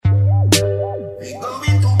We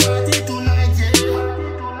going to party tonight, yeah.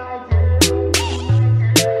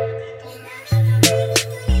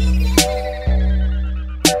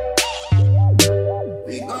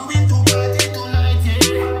 We going to party tonight,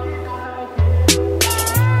 yeah.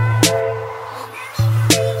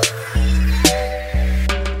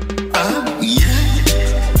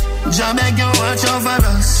 Yeah. Jah beg you watch over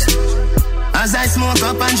us as I smoke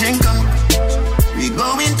up and drink up. We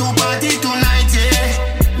going to party tonight, yeah.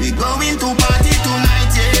 We going to party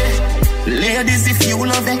tonight, yeah. Ladies, if you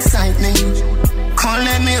love excitement, come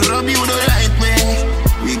let me rub you the right way.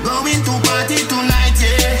 We going to party tonight,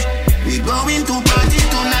 yeah. We going to party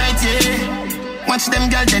tonight, yeah. Watch them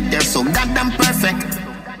girls that they're so goddamn perfect.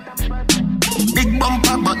 Big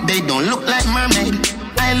bumper, but they don't look like mermaid.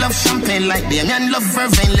 I love champagne like them and love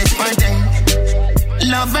vervain, let's party.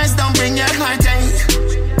 Lovers don't bring your heart, eh?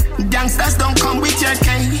 Gangsters don't come with your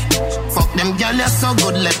cane. Fuck them girls, you're so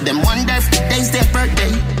good, let them wonder if today's their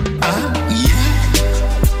birthday. Yeah.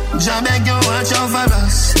 Jah beg you watch over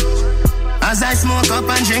us as I smoke up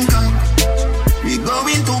and drink up. We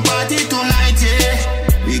going to party tonight, yeah.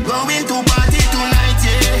 We going to party tonight,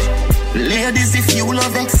 yeah. Ladies, if you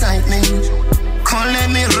love excitement, come let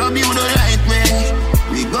me rub you the right way.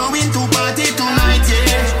 We going to party tonight,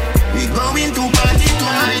 yeah. We going to party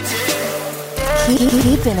tonight, yeah.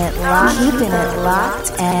 Keeping it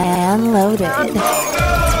locked and loaded.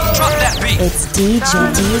 Drop that beat. It's DJ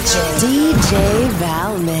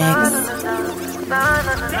Valmix.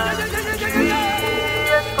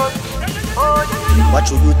 What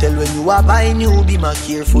should you tell when you are buying new? Be more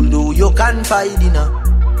careful, though you can find dinner.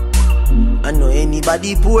 I know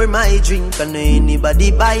anybody pour my drink, I know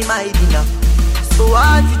anybody buy my dinner. So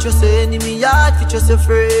hard for just an enemy, hard for just a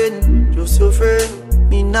friend, just your friend.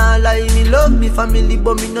 Me nah lie, me love me family,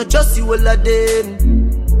 but me not just you all of them.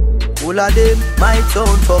 All of them might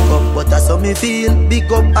sound fuck up, but that's how me feel.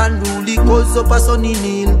 Big up and rule, cause up a sunny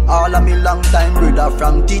kneel. All of me long time brother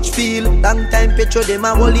from Teachfield. Long time petro them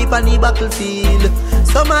a whole heap on the battlefield.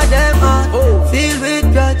 Some of them are filled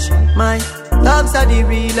with grudge. My dogs are the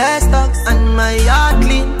realest dogs, and my heart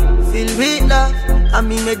clean, filled with love. And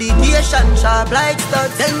me meditation sharp like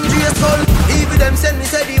studs. Dangerous soul, even them send me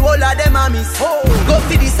say the whole of them a miss. Go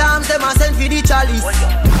for the Psalms, them a send for the chalice.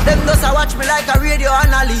 Them just a watch me like a radio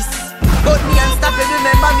analyst. Got me and stop it,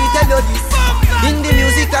 remember me tell you this. In the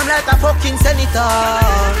music I'm like a fucking senator.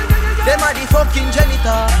 Them are the fucking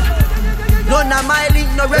janitor. None of my link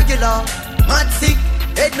no regular. Mad sick,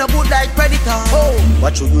 head no good like predator.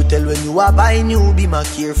 What should you tell when you are buying new? Be more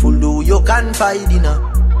careful, though you can find dinner.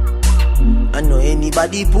 I know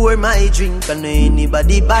anybody pour my drink, I know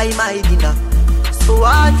anybody buy my dinner. So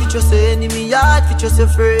hard for just an enemy, hard for just a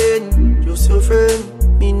friend, just your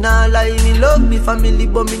friend. Me nah lie, me love me family,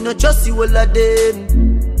 but me not just you all of them.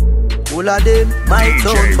 All of them might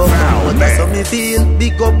sound fuck up, but that's how me feel.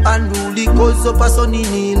 Big up and rule, cause up a sunny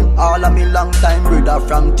kneel. All of me long time brother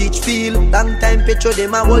from Teachfield. Long time petro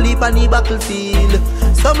them a whole heap on the battlefield.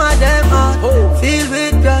 Some of them are filled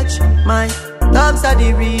with grudge. My dogs are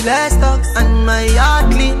the realest dogs, and my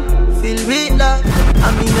heart clean, filled with love.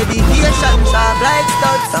 I mean meditation sharp like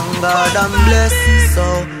studs. Thank God I'm blessed, so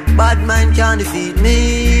bad mind can't defeat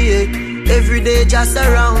me. Every day just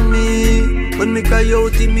around me. When me cry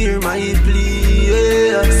out him hear my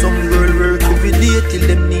plea. Some girl work every day till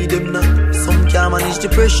them need them now. Some can't manage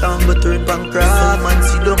depression but turn bankrupt. Some man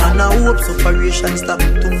sit down and a hope separation stop.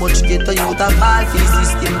 Too much get a youth a fall for the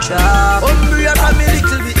system trap. Umbrella from me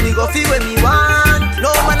little bit me go feel when me want.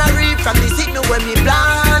 No man a reap from the signal when me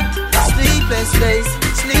plant. Sleepless days,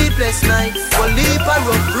 sleepless nights. One leap a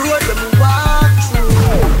rough road when me walk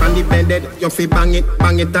through. On the bed, you feel bang it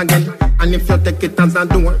again. And if you take it as a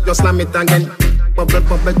door, you slam it again. Bubble,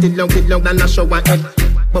 bubble, till long, than a shower head.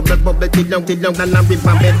 Bubble, bubble, till long, than a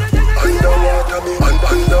river bed. Underwater me,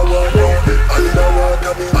 underwater.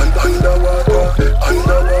 Underwater me, underwater.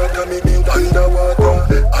 Underwater me, underwater.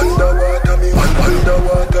 Underwater me,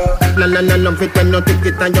 underwater. La love it when you take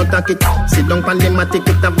it and you take it. Sit down pan them and take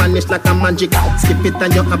it and vanish like a magic. Skip it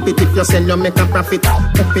and you happy if you sell you make a profit.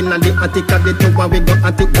 Up in the attic of the tower we go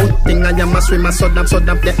at it. Good thing I am a swimmer, so damn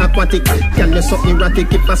the aquatic. Can you so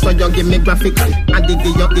erratic if I saw you give me graphic. I dig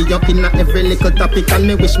you in every little topic. And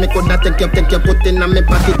me wish me coulda take you put in my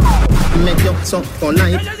pocket. Make you so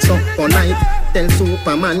polite. Tell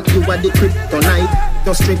Superman you are the kryptonite.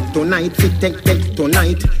 Just strip tonight, fit take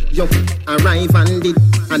tonight. You arrive and did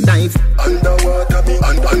and dive. Underwater me,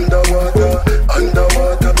 underwater.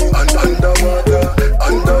 Underwater me, underwater.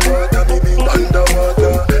 Underwater me,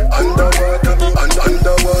 underwater. Underwater me,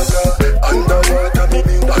 underwater. Underwater me,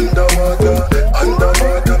 underwater.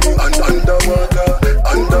 Underwater me, underwater.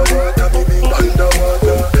 Underwater me, underwater.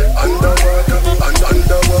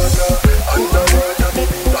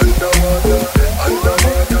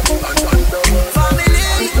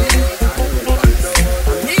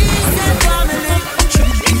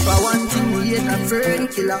 fern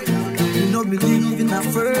killer. Me no believe in a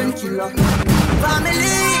fern killer.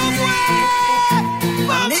 Family,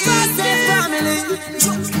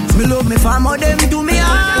 me love me family, them to me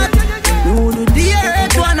heart. No do the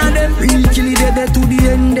earth one of them. Real killy dead to the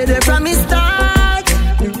end, dead from me start.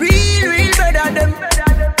 The real better them.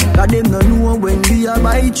 Cause them no know when we are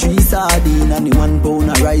buy 3 sardines and the 1 pound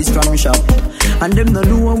of rice from shop. And them no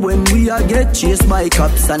know when we are get chased by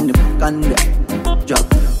cops and the drop.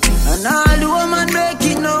 And all the woman make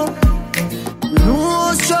it now. We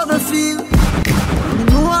know struggle feel. We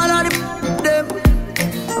know all of them.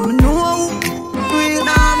 And we know we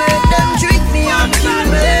now make them trick me and kill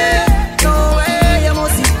me. No way, you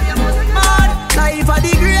must see mad. Life are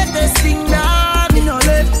the greatest thing that me no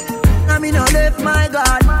left. Me no left, my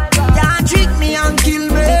God. Can't trick me and kill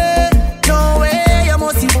me. No way, you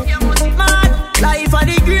must see mad. Life are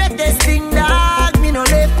the greatest thing that me no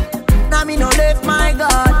left. Me no left, my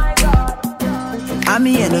God. And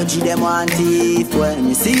me energy them want it. When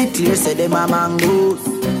you see it clear, say them a mangoes.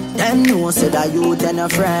 Them know say that you and a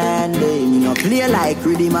friend. They me no play like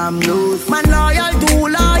rhythm and blues. Man loyal, too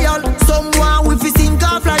loyal. Someone with his sink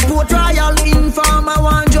off like poor trial. Informer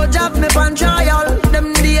one judge have me pan trial.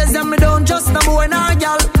 Them days them me don't trust no boy nor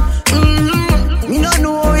girl. Me no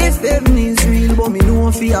know if heaven is real, but me know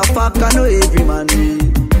if a fuck I know every man real.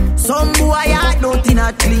 Some boy are nothing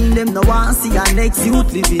not clean. Them no want see a next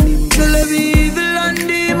youth living in. They live evil and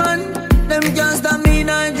demon. Them can't stop me in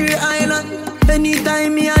Nigeria Island.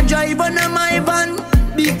 Anytime me a drive on my van,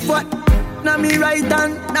 big fat na me right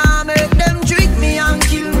hand. Now make them trick me and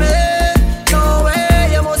kill me. No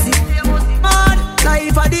way, you must see mad.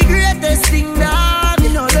 Life are the greatest thing that me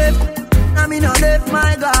no left. Me no left,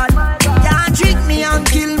 my God. Can't trick me and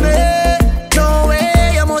kill me. No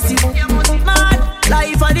way, you must see mad.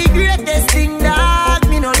 Life are the greatest thing that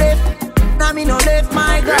me no left. Me no left,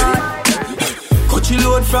 my God. Coachy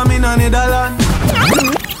load from in Netherlands.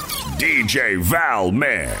 DJ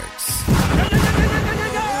Valmix.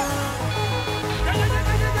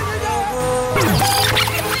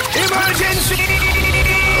 Emergency.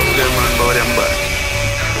 Them man bow them back.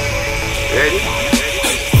 Ready?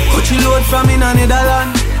 Coachy load from in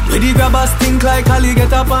Netherlands. Where the grabbers think like Ali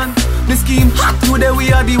get up on. The scheme hot today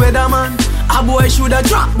we are the weatherman. A boy shoulda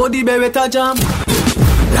drop but the beretta jam.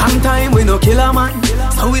 Long time we no kill a man.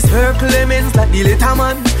 So it's her Clemens like the little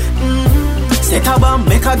man. Set a bomb,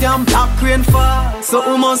 make a damn black rain fall. So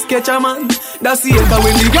we must catch a man. That's the echo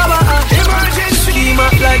when the grabber emergency. Scheme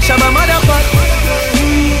up like Shabba motherfucker.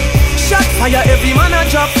 Shot fire, every man a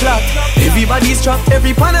drop flat. Everybody's trapped,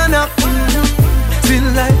 every pan a knock. Feel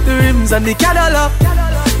like the rims and the Cadillac.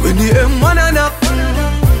 When the M1 a knock.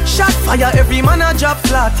 Shot fire, every man a drop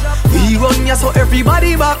flat. We run ya so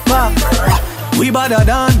everybody back. We badder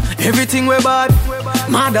than everything we bad.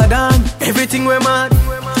 Madder than everything we mad.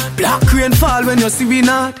 Black rain fall when you see we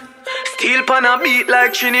not. Steel pan a beat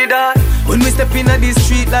like Trinidad. When we step in the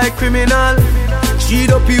street like criminal.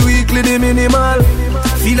 Cheat up you weekly the minimal.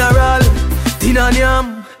 Funeral, dinner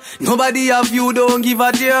yam. Nobody have you, don't give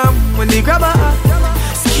a damn. When they grab a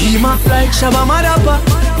scheme up like Shabba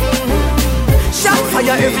motherfucker. Shot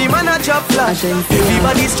fire, every man a chop flash.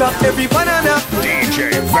 Everybody's trapped, every banana. DJ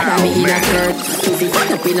Valmix. If it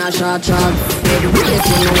up in a short shot, red waist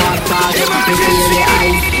when you walk past. Me feel the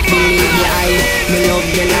eyes, believe the eyes. Me love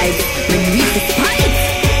the life, me beat the pipe.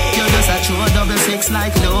 You're just a true 66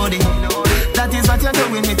 like loading. That is what you're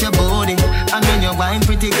doing with your body. And when you're wine,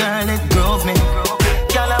 pretty girl, it drove me.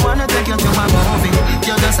 Girl, I wanna take you to my movie.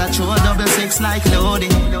 You're just a true 66 like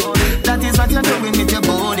loading. That is what you're doing with your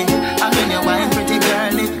body. And when you're wine, pretty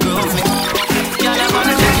girl, it drove me. Girl, I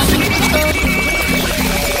wanna take you to my movie.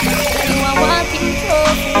 You are walking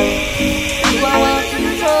trophy. You are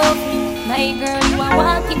walking trophy. My girl, you are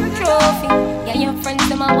walking trophy. Yeah, your friends,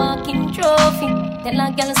 them are walking trophy. Tell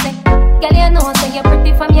a girl say, girl, you know, say you're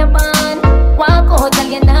pretty from your band. Walk out, girl,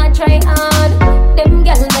 you not try hard. Them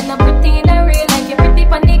girls, they're not pretty in a real life. You're pretty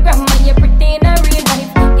on the gram, and you're pretty in a real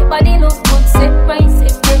life. Your body look good, set right,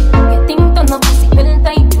 set right. Your thing turn up, pussy well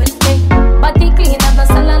tight, well tight. Body clean, have a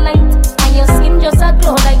cellulite. And your skin just a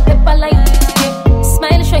glow like pepper light. Yeah.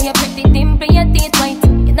 Smile, show you pretty dimple, your teeth white.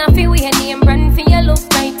 You not feel weird, name brand for your look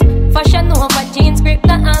right. Fashion over jeans, grip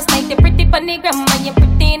the ass like the pretty on the gram, and you're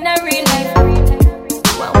pretty in a real life.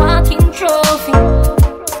 You are walking trophy.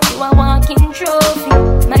 You are walking trophy.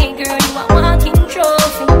 My girl, you are walking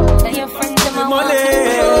trophy. Now your friends, them are walking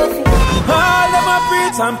trophy. All them a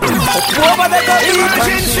preach and preach. Over the go eat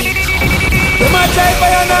and shit. Them a try for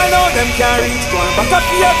you now, know them can't reach. Go and back up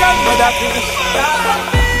to your grandmother fish.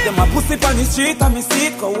 Them a pussy on the street and me see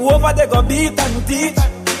it. Go over they go beat and teach.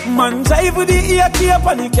 Man drive with the ear tape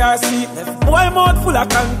on the car seat. Boy mouth full of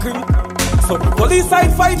concrete. So the police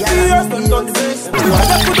side fight for years, don't done this. Why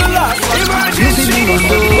they put the last one? You see me go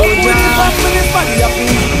so down.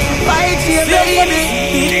 By DJ Valmix.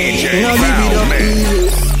 You know give it up easy.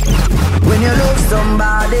 When you love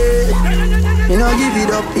somebody, you know give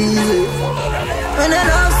it up easy. When you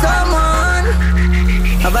love someone,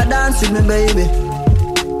 have a dance with me, baby.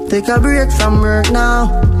 Take a break from work now.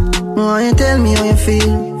 Why you tell me how you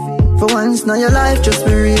feel? For once now your life just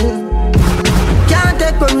be real. Can't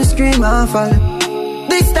take when we scream and fall.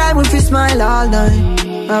 This time if you smile all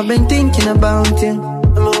night. I've been thinking about you.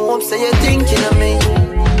 I hope say you're thinking of me.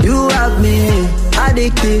 You have me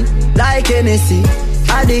addicted like Hennessy.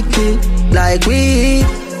 Addicted like weed.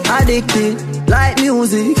 Addicted like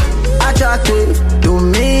music. Attracted to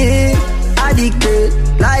me. Addicted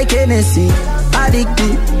like Hennessy.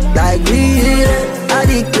 Addicted like weed.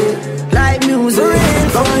 Addicted like music.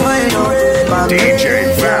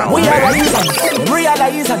 DJ Valmix. We are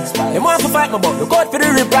realizing. They want to fight me, but we got for the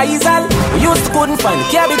reprisal. We used to couldn't find the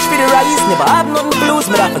cabbage for the rice. Never had nothing to lose,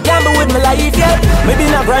 me that for gamble with my life, yeah. Maybe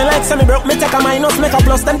not grind like semi broke, me take a minus, make a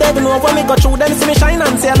plus. Them they know when me go through, them see me shine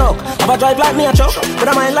and say look. Have a drive like me a truck, but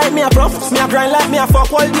a mind like me a prof. Me a grind like me a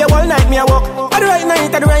fuck, all day, all night me a walk. At the right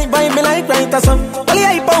night, at the right vibe, me like right or some. Only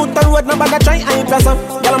hype out the road, no bag a try hype or some.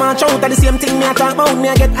 Y'all man shout at the same thing, me a talk about. Me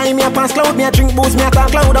a get high, me a pass cloud, me a drink booze, me a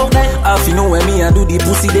talk cloud out there. If you know where me a do the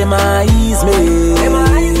pussy, them eyes me. Them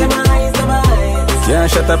eyes, them eyes, them eyes. Can't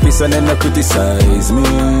shut up, piece and then no criticize me.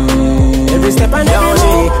 Every step and every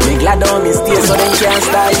move, me glad on me stay so them can't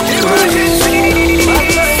style me. All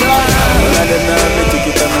of them now me take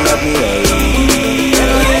it and me have me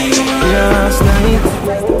Last night,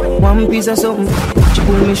 one piece of something. She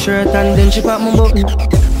pulled me shirt and then she popped my button.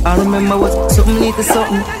 I remember what something need to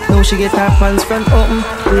something. Now she get her pants front open.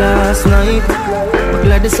 Last night, but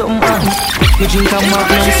glad there's something happened. Me drink a mark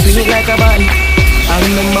and swing it like a button. I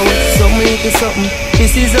remember what something need to something.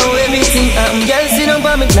 This is how everything happened. Girl, sit down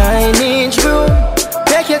by me 9-inch room.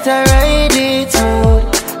 Take your time, ride it smooth.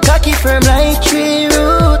 Cocky firm like tree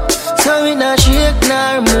root. So we not shake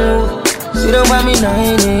nor move. Sit down by me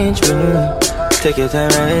 9-inch room. Take your time,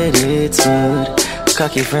 ride it smooth.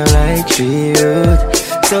 Cocky firm like tree root.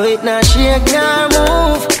 So it not shake nor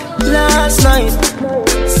move. Last night,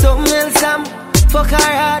 something else fuck her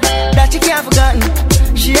hard, that she can't forgotten.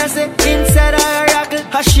 She has it inside her rockle.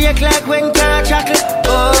 Her shake like when can't chuckle.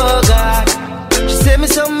 Oh God, she say me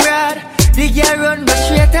some rad. The girl run but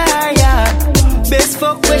straight to her yard. Best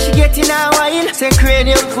fuck when she get in her wine. Say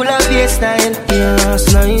cranium full of bass style.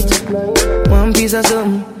 Last night, one piece of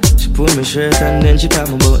something. She pulled my shirt and then she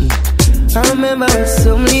popped my button. I remember with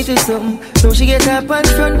some little something. So she get her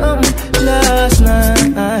pants front last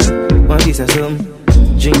night, one piece of something.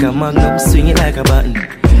 Drink a magnum, swing it like a button.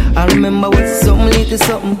 I remember with some little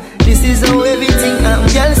something. This is how everything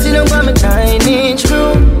happened. Y'all sit down by me 9-inch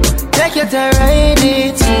room. Take your time, ride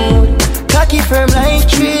it smooth. Cocky firm like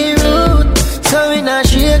tree root. So we not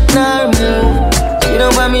shake nor move. Sit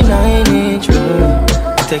down by me 9-inch room.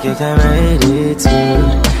 Take your time, ride it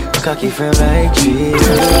smooth. Cocky firm like tree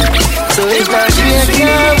root. So it's not shake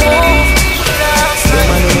nor move.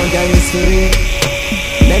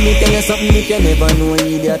 Let me tell you something if you never know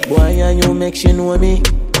idiot boy and you make she know me.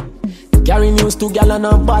 Carry news to gal and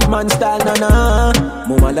a bad man style, na.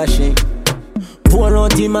 Mama da she pour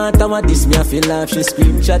out the matter, what this me I feel like. She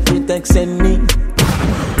scream, chat, me text, send me.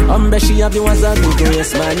 Bet she have you as a big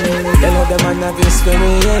race man. Tell her the man have you for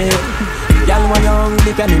me, yeah. Y'all want young,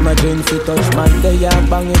 they can imagine if you touch man, they are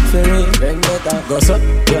bang it for it. Vendetta, go so,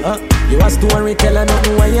 you a storyteller,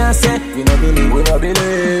 nothing what you say. We no believe, we no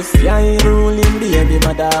believe. You ain't ruling, baby,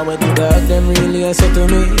 mother, when you got them really so to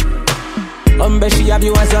me. Bet she have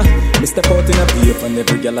you as a Mr. Out in a beef and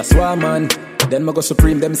every girl a swarm man. Then me go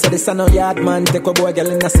supreme, them say this a no yard man. Take a boy girl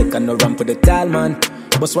in a second, no run for the tall man.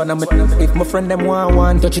 But one of me, if my friend them want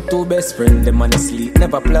one, touch it two best friend, them honestly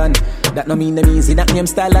never plan. That no mean them easy, that name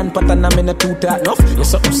style and pattern, I'm in a two-talk. Enough, you're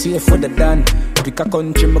something safe for the done. Pick a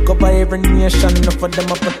country, me cover every nation. Enough for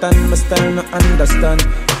them a pattern, my style no understand.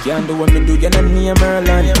 Can't do what me do, you no name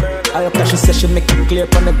Merlin. I'll she say she make it clear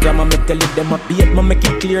from the grammar. Me tell it them a beat, me make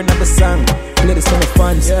it clear not the song. Play this for my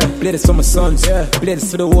fans, play this for my sons, play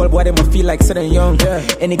this for the whole boy, them a feel like sitting young.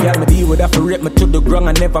 Any girl me deal with have to rape me to the ground.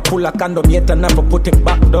 I never pull a condom yet and never put it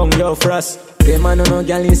back down, yo, frost. Them man no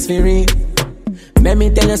girl is free. Let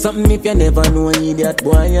me tell you something if you never know an idiot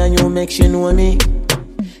boy and you make she know me.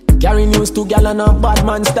 Carry news to gal and a bad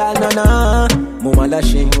man style, na. Mama da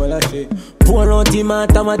she pour out the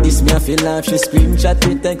matter, what this me I feel like. She scream, chat,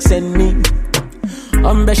 me text, send me.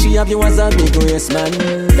 She have you as a big waist man.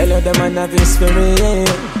 Tell her the man have his spirit.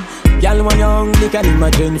 Girl when young, they can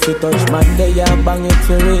imagine if you touch man, they a bang it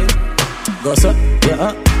for it. Go so,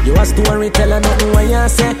 yeah, you a story teller, nothing when you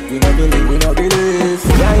say. We no believe, we no believe.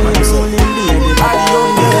 Yeah, you only baby, but I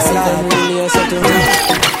don't know something really is to me.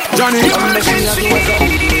 Johnny,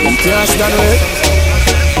 just done with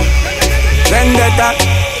vendetta.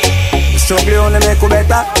 The struggle only make you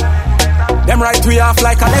better. Them right we off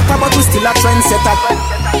like a leper, but we still a trendsetter.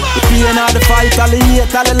 The pain of the fight, all the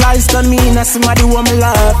hate, all the lies done me, and somebody who me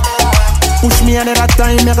love. Push me another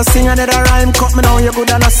time, make a sing another rhyme. Cut me now, you good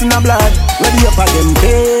and a sin of blood. Ready up again,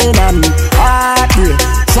 pain and heartbreak.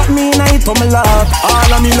 Shut me in it for me love.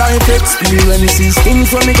 All of me life experiences, things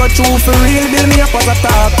when me go through for real, build me up as a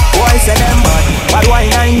top. Why say them bad why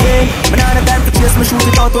nine game? Me not the time to chase me, shoot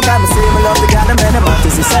it out one time. I say me love the girl, the man, the man,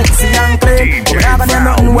 this is sexy and plain. But I never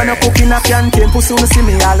nothing when I cook in a canteen. Pussy me see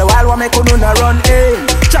me all the while, what make you do not run in.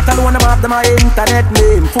 Chat alone about them my internet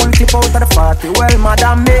name. Full tip out of the party, well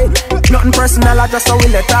madam me. Nothing personal, I just how we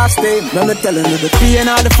let us stay. Let me telling you the pain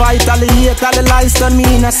of the fight, all the hate, all the lies done me,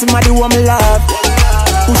 and somebody who me love.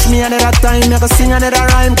 Push me another time, make a sing another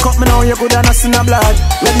rhyme. Cut me now, you good and a sin of blood.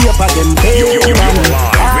 Ready up again, You're live in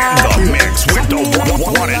the mix with the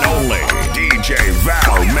one and only DJ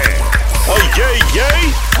Valmix. Oh yeah.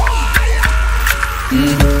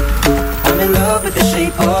 I'm in love with the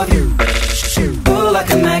shape of you. Pull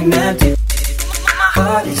like a magnet.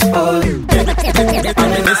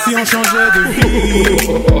 Et si on changeait de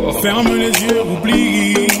vie, ferme les yeux,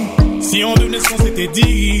 oublie. Si on devenait ce qu'on s'était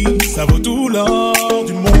dit, ça vaut tout l'or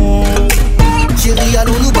du monde. Chérie,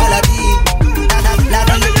 allons nous balader. La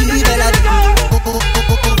vie est plus belle à vie.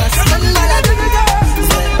 On va se rendre malade.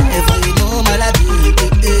 C'est vraiment maladie.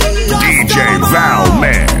 DJ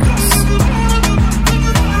Valmix.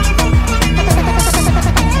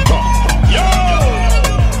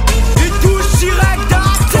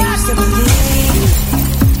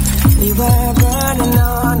 We were running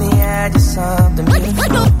on the edge of something beautiful.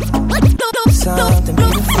 Something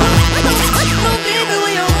beautiful. No baby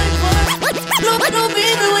when you want for. No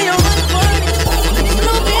baby when you want for.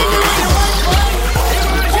 No baby when you want for. No baby when you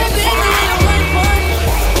want for.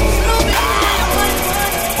 No baby when you want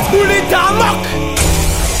for. Pull it down, look.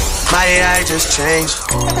 My AI just changed.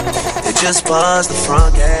 It just buzzed the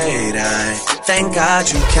front gate. I thank God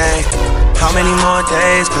you came. How many more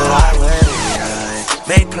days could I wait?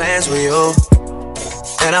 Make plans with you,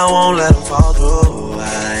 and I won't let them fall through.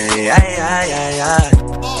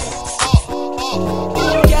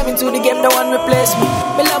 Get into the game, no one replace me.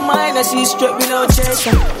 Me love mine, I see straight, we no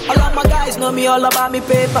chaser. All of my guys know me all about me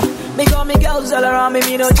paper. Me got me girls all around me,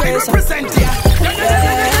 me no chaser.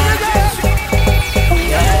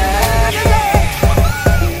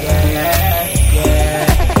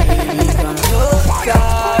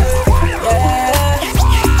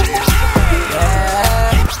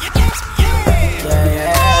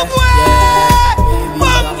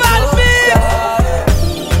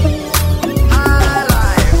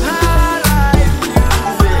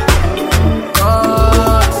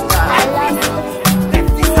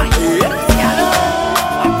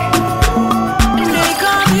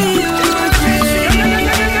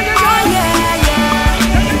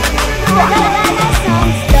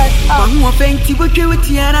 Fenty would do it,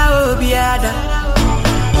 and I will be at her.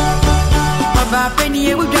 My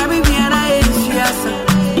penny would grab me, and I ain't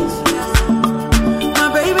my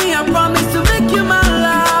baby, I promise to make you my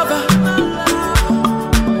lover.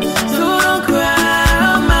 So don't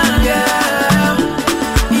cry, my girl.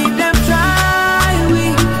 If them try me,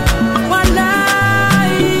 one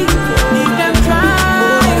lie. If them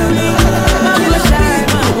try me, I'm gonna shine,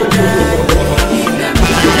 my girl. If them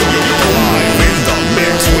Live in the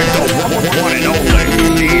mix with the one and only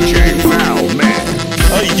DJ Valmix.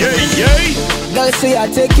 Oh yeah. Girl say I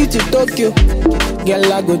take you to Tokyo.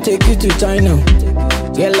 Girl I go take you to China.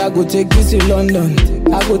 Girl I go take you to London.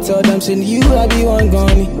 I go tell them say you I be one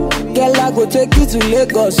gone. Girl I go take you to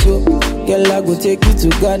Lagos. So. Girl I go take you to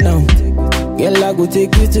Ghana. Girl I go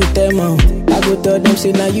take you to Tema. I go tell them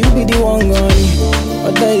say now you be the one gone.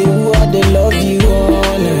 I tell you who I they love you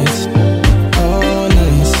honest.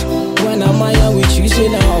 When I'm out with you say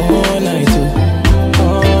now all night.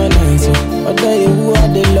 All night. I tell you who I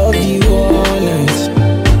they love you honest.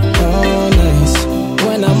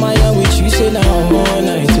 When I'm out with you, say now all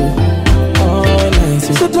night, all night.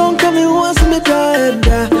 So don't come me once me die and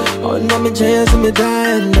die. Oh no me chance me die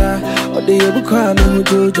and die. Oh they ever cry me who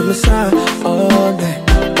do to my side all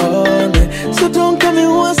night, all night. So don't come me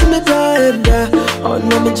once me die and die. Oh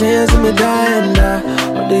no me chance me die and die.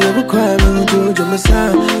 Oh they ever cry me who do to my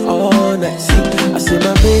side all night. See, I say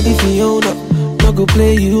my baby Fiona. no go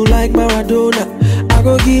play you like Maradona. I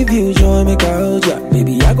go give you joy, make I hold ya.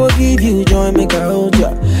 Baby, I go give you joy, make I hold ya.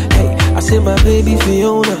 Hey, I say my baby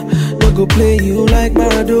Fiona, no go play you like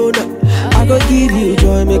Maradona. I go give you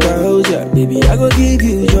joy, make I hold ya. Baby, I go give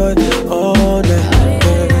you joy all night.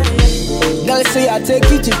 Girl say I take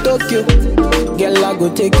you to Tokyo. Girl, I go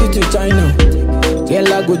take you to China.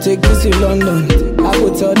 Girl, I go take you to London. I go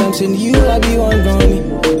tell them, send you, I be one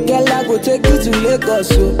gone. Girl, I go take you to Lagos,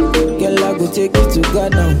 so. Girl, I go take you to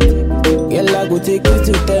Ghana. Girl, I go take you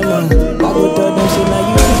to Tema. I go tell them, say, now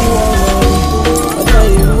you be one gone. I tell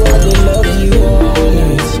you, I dey love you all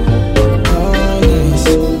night. All night.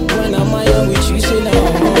 When I'm out with you, say, now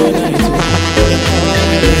all night. All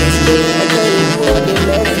night. I tell you, I dey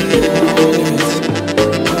love you all night.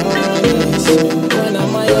 All night. When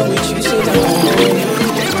I'm out with you, say, now all night.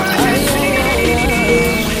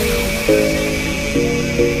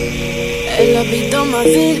 Elle habite dans ma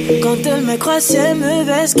ville, quand elle me croise, elle me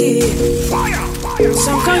vesquille.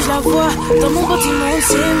 Sans quand je la vois, dans mon bâtiment,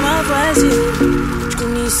 c'est ma voisine. Je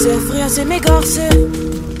connais ses frères, c'est mes garçons,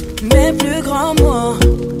 mes plus grands moi.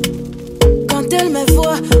 Quand elle me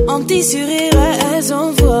voit, un petit sourire, elle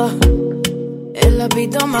envoie. Elle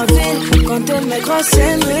habite dans ma ville, quand elle me croise,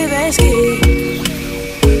 elle me vesquille.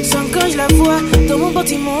 Sans quand je la vois, dans mon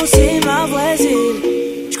bâtiment, c'est ma voisine.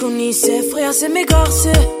 Je connais ses frères, c'est mes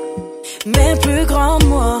garçons, mes plus grands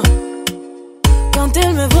moi. Quand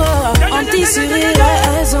elle me voit, un petit sourire,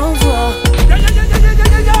 elle envoie.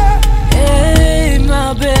 Hey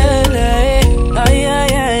ma belle, hey, aïe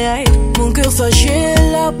aïe aïe aïe. Mon cœur fâché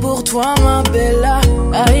là pour toi ma belle,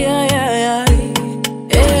 aïe aïe aïe aïe.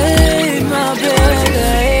 Hey ma belle,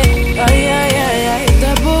 hey, aïe aïe aïe aïe.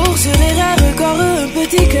 D'abord sourire, encore un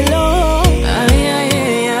petit câlin, aïe aïe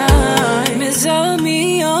aïe aïe. Mes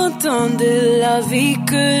amis entendent la vie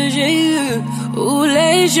que j'ai eue, où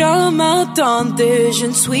les gens m'attendaient, je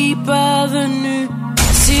ne suis pas venue.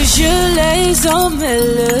 Si je les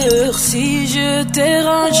emmêle, si je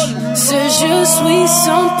dérange, si je suis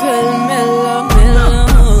sans pêle-mêle,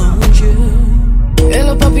 mélange. Et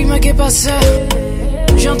le papi m'a qu'est passé,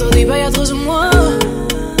 j'entends des bails à 3 mois.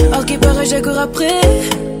 Alors qu'il paraît, je cours après,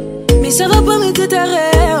 mais ça va pas m'être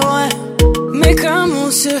t'arrêter, ouais. Mais comme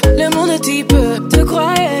on sait, le monde est type, te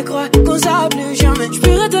croyais, crois qu'on s'en plus jamais.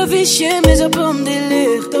 J'purrais t'afficher, mais ça peut me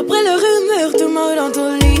délire. D'après le rumeur, tout le monde dans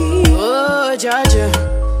ton lit. Oh, dja dja,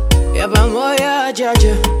 y'a pas moyen, dja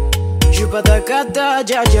dja. J'suis pas ta cata,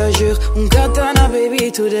 dja dja, jure. Un katana,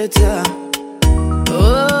 baby, tout de temps.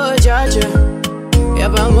 Oh, dja dja, y'a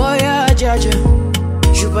pas moyen, dja dja.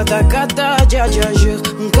 J'suis pas ta cata, dja dja, jure.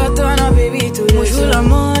 Un katana, baby, tout de temps. Moi j'veux la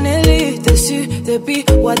monnaie dessus depuis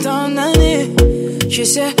autant d'années.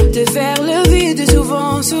 J'essaie de faire le vide,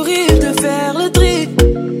 souvent sourire, de faire le tri.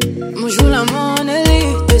 Moi j'veux la monnaie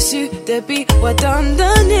dessus depuis autant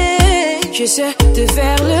d'années. J'essaie de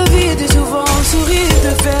faire le vide, souvent sourire,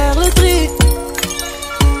 de faire le tri.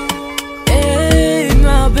 Hey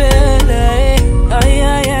ma belle, hey, aïe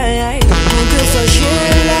aïe aïe aïe. Mon cœur fâché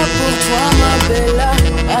là pour toi ma belle,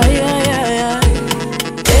 aïe aïe aïe aïe.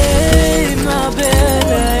 Hey ma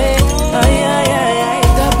belle, hey, aïe aïe aïe aïe.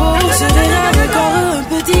 D'abord je verrai encore un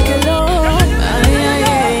petit câlin, aïe aïe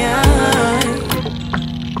aïe aïe.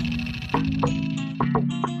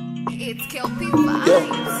 It's Kelpie Vibes.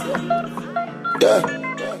 Yeah.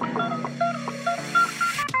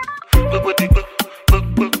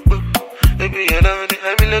 Baby, you know that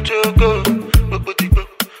I'm in a choco.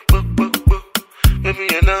 Baby,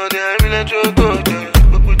 you know that I'm in a choco.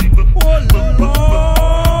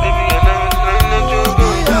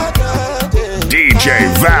 DJ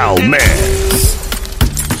Valmix.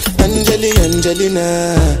 Angelina,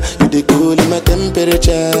 you the cool in my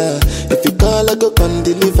temperature. If you call, I go come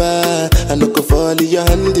deliver. I no go fall in your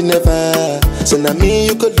hand never. So now me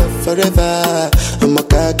you could love forever. I'm a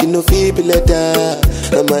cocky no feeble letter.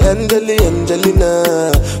 I'm my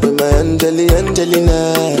Angelina, with my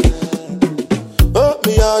Angelina. Oh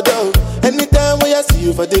me all down. Anytime when I see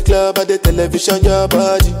you for the club or the television, your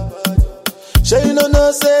body. Sure you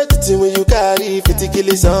know say the thing when you carry 50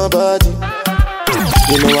 kill somebody.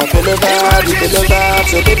 You know I feel the vibe,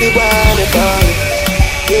 so baby why the fun?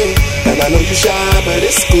 Yeah, and I know you shy, but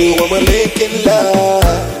it's cool when we're making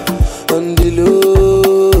love. On the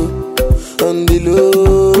low, on the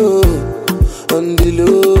low, on the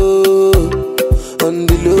low, on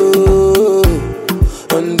the low,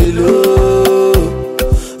 on the low,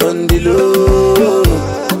 on the low,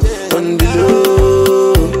 on the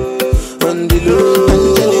low, on the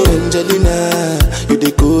low. Angelina, you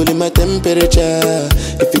the cool in my temperature.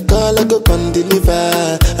 If you call, I go come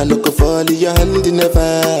deliver. I no go fall in your hand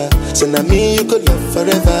never. So now me you could love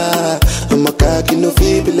forever. I'm a cocky cocky no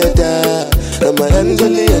feel letter. I'm my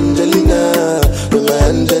Angelina, my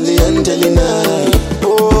Angelina.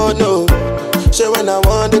 Oh no, she when I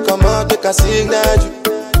want to come out, make a signal you.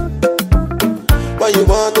 Why you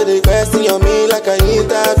want to question on me like I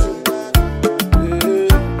interview?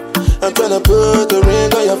 I'm tryna put a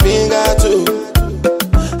ring on your finger too,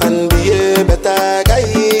 and be a better guy,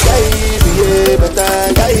 be a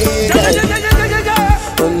better guy.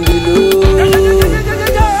 On the low,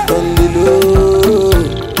 on the low,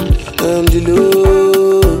 on the low,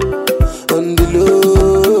 on the low,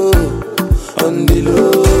 on the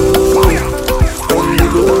low, on the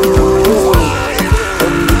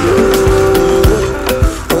low,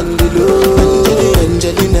 on the low.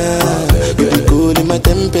 Angelina, you be cool in my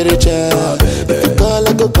temperature. If you call,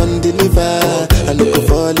 I go come deliver. I no go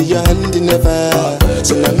fall in your hand never.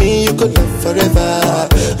 So now me you could love forever.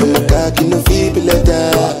 I'm a cocky no feeble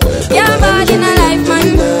letter. Yeah, bad in a life,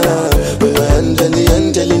 man. My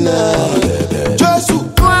Angelina. Just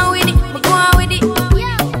go on with it, go on with it.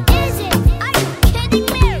 Yeah, easy. Are you kidding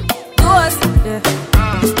me? Ghost.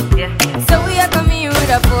 Yeah. So we are coming with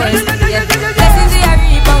a force. Yeah. Blessings we are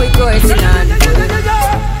reaping, we coursing on.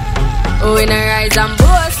 Oh, in a rise and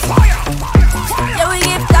boast. Yeah, we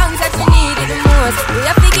give thanks that we need it the most. We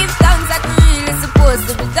have to give thanks that we really supposed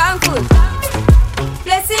to be thankful.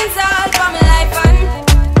 Blessings all for my life and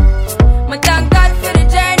my thank God for the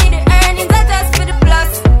journey, the earnings are just for the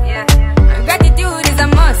plus. Yeah, and gratitude is a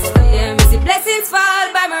must. Yeah, me see blessings fall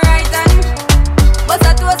by my right hand. But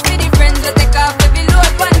I toast for the friends that take off every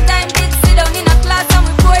load. One time did sit down in a class and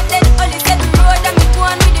we poured that only said the road and me go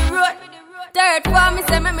on with the road. Third form, me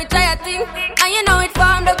say make me try a thing, and you know it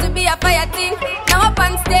formed up to be a fire thing. Now up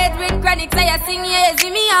on stage with chronic, say I sing, yeah,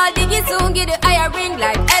 see me all diggy soon, get the higher ring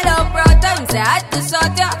like hello, brother. You say I had to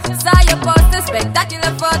shut ya, saw your poster,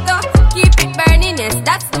 spectacular photo. Keep it burning, yes,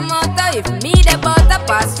 that's the motto. If me the butter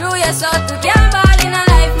pass through your soul to get ball in a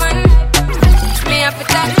life, man. Me have to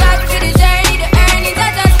thank God for the journey, the earnings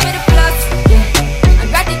are just for the plus. Yeah,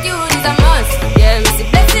 and gratitude is a must. Yeah, me see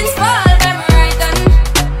blessings fall by my right hand.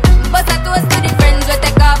 But I toast to the friends we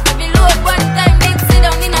take off every load. One time they sit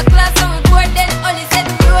down in a class and we board, then only said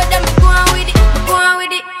the road and me go on with it, go on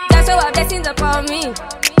with it. That's how our blessings upon me,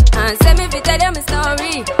 and send me to tell them a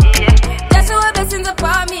story. That's how our blessings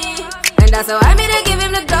upon me, and that's how I made to give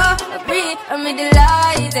him the glory. I'm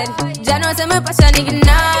delighted. Jah knows say my passion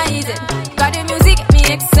ignited. Got the music get me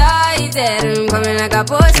excited. I'm coming like a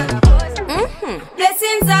potion.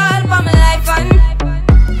 Blessings all for my life and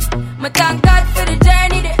my thank God for the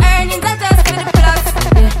journey, the earnings are just for the plus.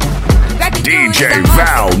 DJ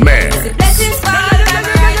Valmix. Blessings fall by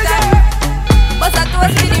my right hand. But I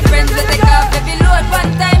toast to the friends that take off every load.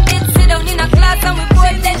 One time did sit down in a class and we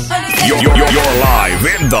both then You're live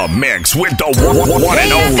in the mix with the one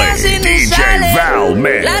and only DJ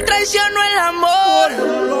Valmix. La traición no el amor.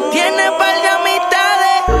 Tiene par de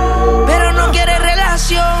amistades, pero no quiere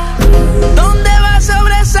relación. Donde va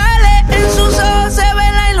sobresale, en sus ojos se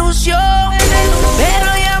ve la ilusión. Pero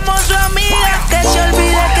llamó a su amiga que se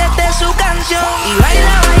olvide que esta es su canción. Y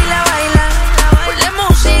baila, baila, baila. Ponle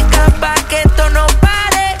música pa' que esto no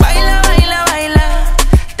pare. Baila, baila, baila.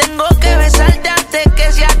 Tengo que besarte antes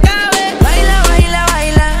que se acabe. Baila, baila,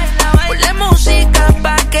 baila. Ponle música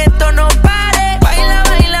pa' que esto no pare. Baila,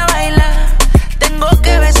 baila, baila. Tengo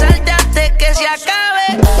que besarte antes que se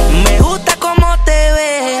acabe. Me gusta cómo te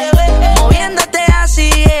ves, moviéndote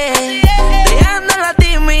así es, dejando la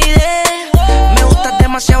timidez. Me gustas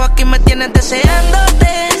demasiado, aquí me tienes deseándote.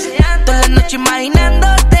 Toda la noche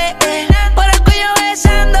imaginándote, por el cuello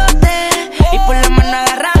besándote y por la mano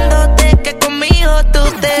agarrándote. Que conmigo tú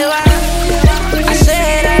te vas a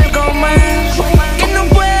hacer algo más que no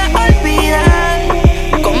puedas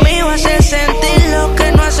olvidar. Conmigo haces sentir lo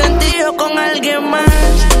que no has sentido con alguien más.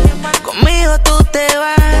 Conmigo tú te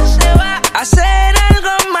vas a hacer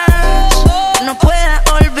algo más, no puedas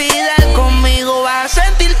olvidar. Conmigo vas a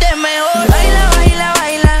sentirte mejor. Baila, baila,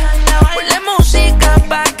 baila. Ponle música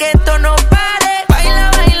pa' que esto no pare. Baila,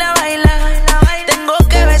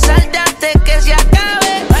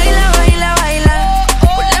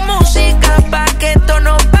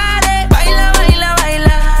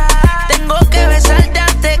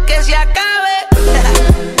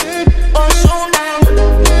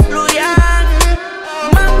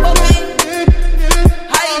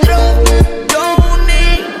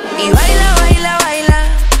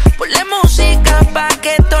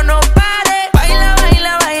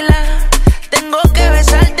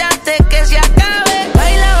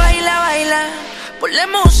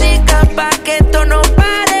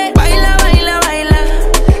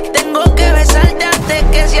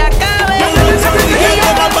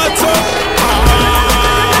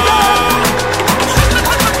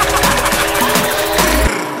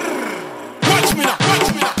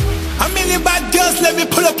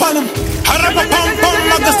 pull up on them. Harapapam-pam,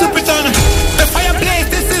 I got stupid on them. The fire blaze,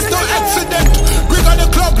 this is no accident. We got the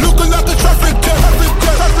club looking like a traffic jam.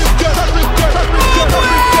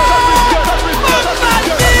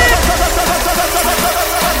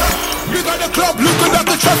 We got the club looking like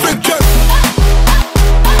a traffic jam.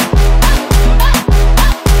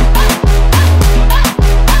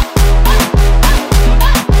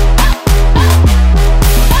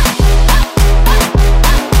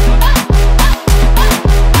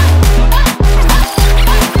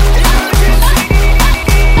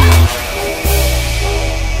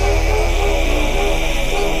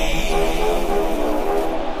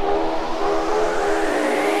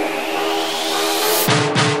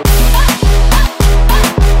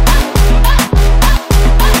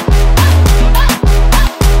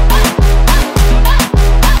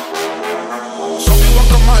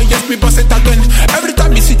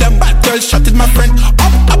 Shot it, my friend.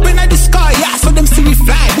 Up in the sky, yeah, so them see me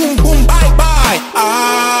fly. Boom, boom, bye, bye.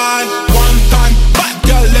 One time, bad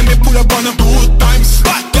girl, let me pull up on them. 2 times,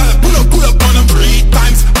 bad girl, pull up on them. 3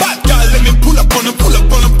 times, bad girl, let me pull up on them. Pull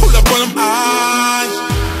up on them.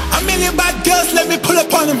 A million bad girls, let me pull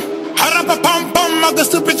up on them. Harapapam-pam, I go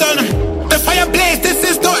stupid on them. The fire blaze, this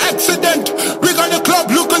is no accident. We got the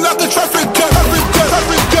club looking like a traffic jam.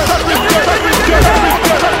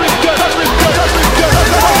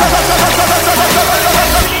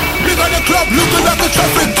 We got the club looking like a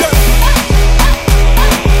traffic jam.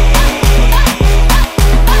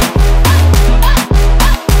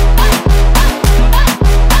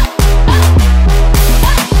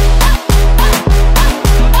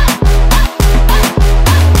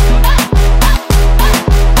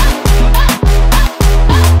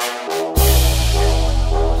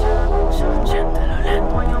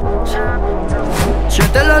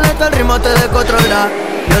 Siéntelo lento, el ritmo te descontrola.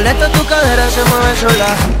 Violento tu cadera se mueve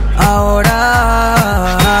sola.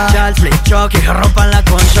 Ahora Charles Flip Chuck y que rompan la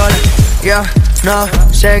consola. Yo no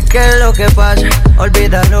sé qué es lo que pasa.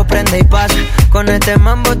 Olvídalo, prende y pasa. Con este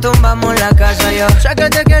mambo tumbamos la casa. Yo sé que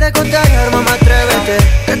te quieres contagiar, mamá, atrévete.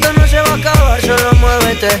 Esto no se va a acabar, solo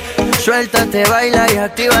muévete. Suéltate, baila y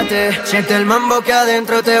actívate. Siente el mambo que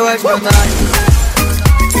adentro te va a explotar.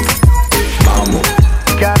 Mambo.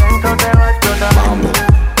 Que adentro te va a explotar. Mambo.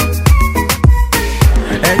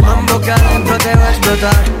 El mambo que adentro te va a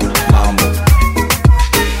explotar. Mambo.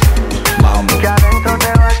 Mambo. Que adentro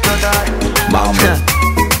te va a explotar. Mambo.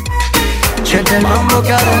 Siente el mambo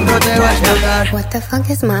que adentro te va a explotar. What the fuck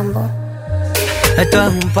is mambo? Esto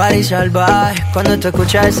es un party salvaje. Cuando te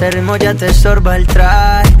escuchas ese ritmo ya te estorba el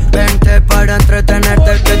traje. Vente para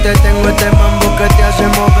entretenerte, que te tengo este mambo que te hace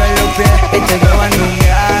mover los pies y te lleva en un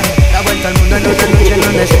viaje. La vuelta al mundo en una noche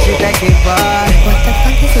no necesita equipaje. What the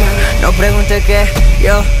fuck is mambo? No pregunte qué,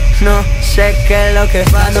 yo no sé qué es lo que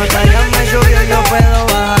pasa. No ya me subió y no puedo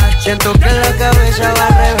bajar. Siento que la cabeza va a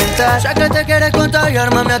reventar. Sé que te quieres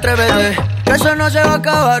contagiar, mami, atrévete. Que eso no se va a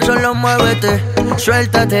acabar, solo muévete.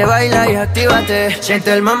 Suéltate, baila y actívate.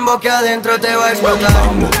 Siente el mambo que adentro te va a explotar.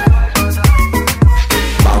 Mambo.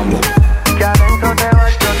 Mambo. Que adentro te va a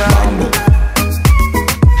explotar. Mambo.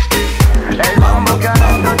 El mambo que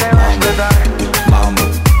adentro te va a explotar. Mambo.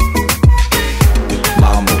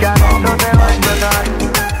 Mambo. Que adentro te va a explotar.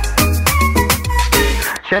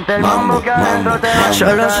 Siente el mambo que adentro te va a explotar.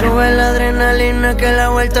 Solo sube la adrenalina que la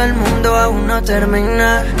vuelta al mundo aún no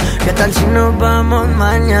termina. ¿Qué tal si nos vamos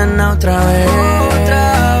mañana otra vez?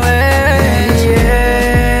 Otra vez,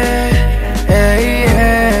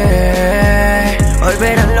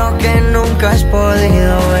 volver a lo que nunca has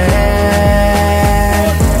podido ver.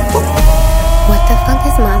 What the fuck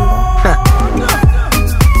is mambo?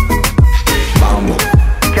 Mambo.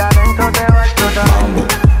 Que adentro te va a explotar. Mambo.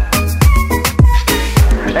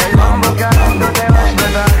 El mambo que adentro te va a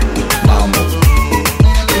explotar. Mambo.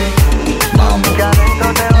 Mambo. Que adentro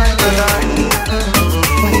te va a explotar.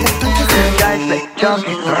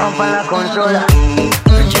 Chucky, rompa la consola.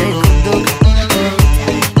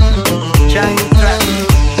 Shine track,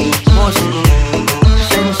 Moses,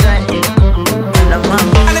 Sensei, la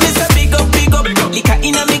mambo. And I miss a big up, liquor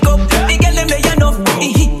in a make up. The girl them they enough, the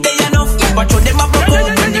hit they enough. Watch what them a broke out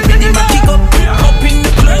when the rhythm a kick up. Up in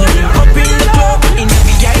the club, in the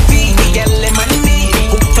VIP. The girl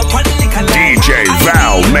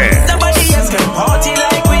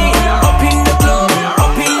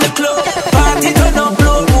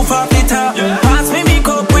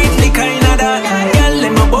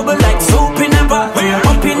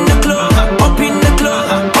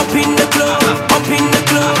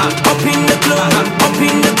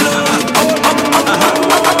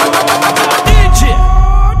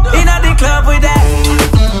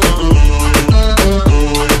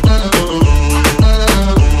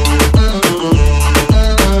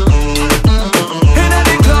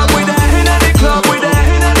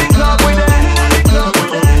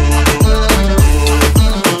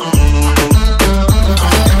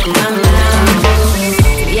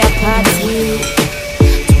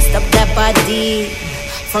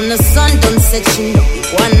From the sun don't set you know you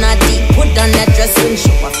wanna deep. Put on that dress and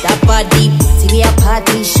show off that body. See we a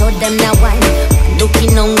party, show them that wine.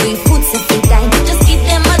 Looking hungry, food every time. Just give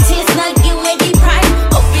them a taste, not give away the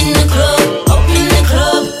prime. Up in the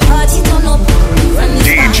club, party turn up.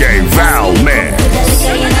 DJ Valmix.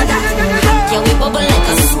 Yeah, we bubble like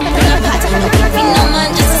a soup in a pot. No giving no man,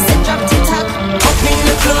 just a set drop to top. Up in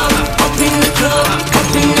the club, up in the club, up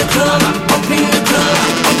in the club, up in the club.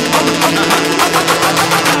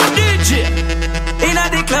 DJ, inna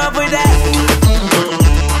the club with that.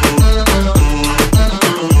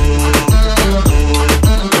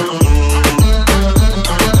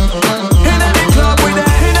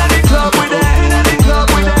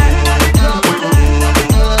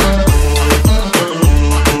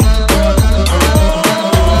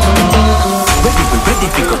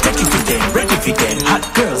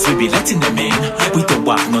 Letting them in. We don't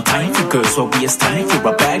want no time for girls, so we it's time for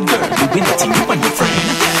a bad girl. We be letting you and your friend.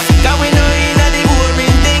 Cause we know in the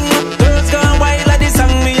boring thing. Girls gone wild like the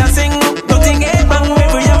song me a sing. Nothing ain't bang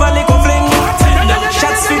if we have a little fling.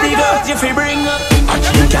 Shots for the girls you fi bring up.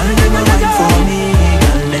 You can't do a wine for me.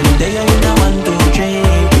 And then they are in a 1, 2, 3.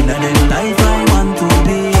 In a them life I want to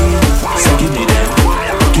be. So give me them,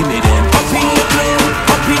 give me them. Up in the club,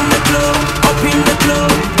 up in the club, up in the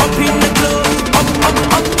club, up in the club.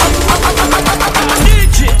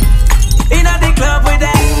 DJ, inna the club with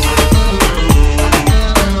that.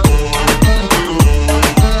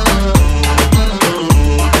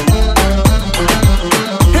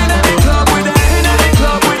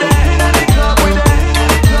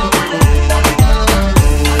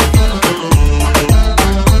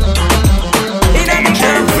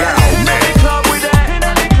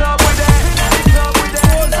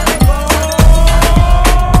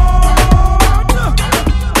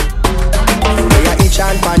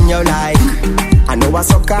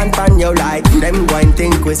 Suck and pan you like them go and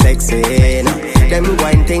think we sexy nah. Them go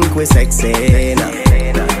and think we sexy nah.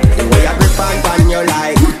 The way I grip and pan you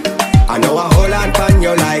like I know I hold and pan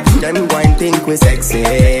you like them go and think we sexy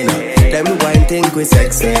nah. Them go and think we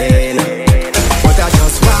sexy nah. But I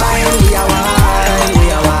just wine, we are wine, we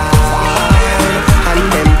are wine. And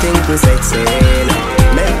them think we sexy nah.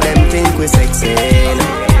 Make them think we sexy nah.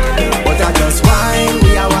 But I just wine,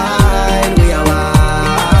 we are wine, we are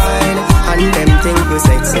wine. And them think we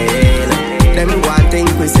sexy, them want think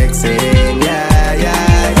we sexy, yeah,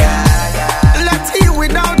 yeah, yeah, yeah. Let's hear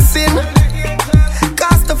without sin,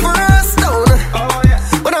 cast the first stone.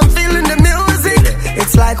 When I'm feeling the music,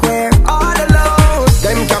 it's like we're all alone.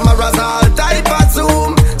 Them cameras all type of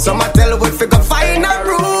zoom, some I tell we figure find a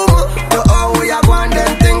room. But oh, we are going,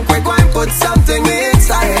 them think we're going put something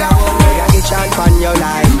inside our home. Yeah, each and pan your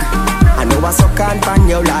like, I know I suck and pan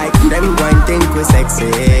your like. Them going think we sexy.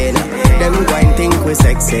 Them go and think we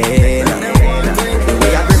sexy nah. We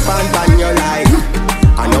a grip and pan you like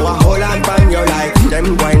I know a hold and pan you like.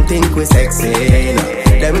 Them go and think we sexy nah.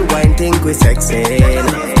 Them go and think we sexy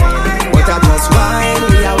nah. But I just wine,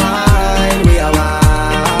 we a wine, we a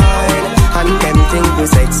wine. And them think we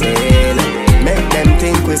sexy nah. Make them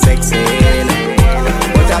think we sexy nah.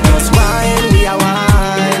 But I just wine, we a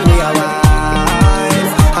wine, we a wine.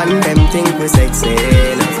 And them think we sexy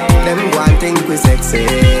nah. Them go and think we sexy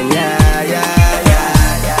yeah.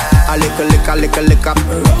 A little lick up.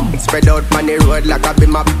 Spread out on the road like a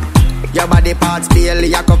beam up. Your body parts feel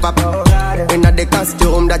you cover up. Inna the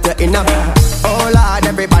costume that you're in up. Oh Lord,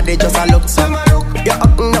 everybody just a look so. You're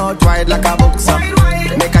up and out wide like a book so.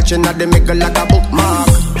 Make a chin at the middle like a bookmark.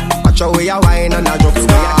 Watch how we a wine and a joke so.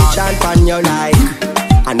 We a bitch and pan you like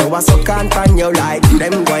I know I suck and pan you like.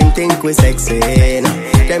 Them go and think we sexy nah.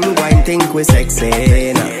 Them go and think we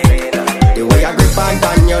sexy nah. The way I grip and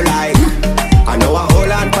pan you like I know I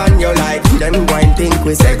hold on pan you like. Them go and think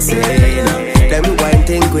we sexy nah. Them go and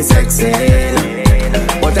think we sexy nah.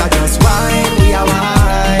 But I just wine, we a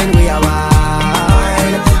wine, we a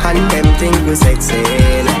wine. And them think we sexy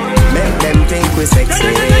nah. Make them think we sexy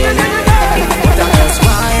nah. But I just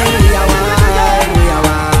wine, we a wine, we a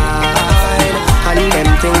wine. And them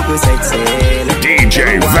think we sexy nah.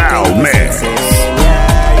 DJ Valmix.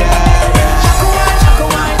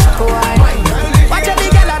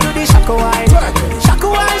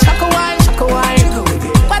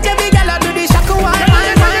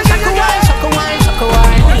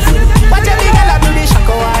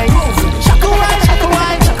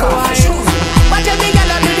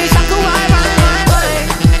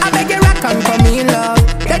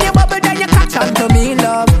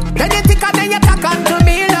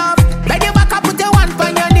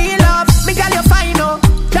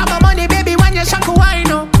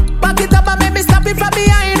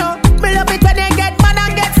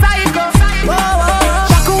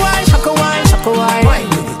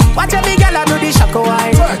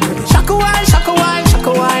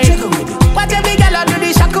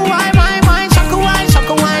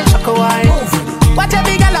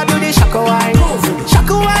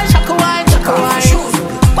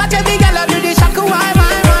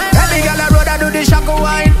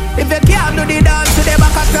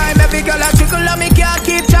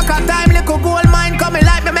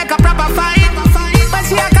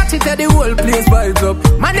 the whole place vibes up.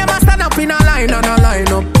 Man, you must stand up in a line and a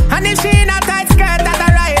line up. And if she in a tight skirt, that a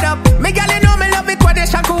ride up. Me girl, you know me love it when they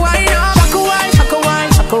shaku wine up. Shaku wine, shaku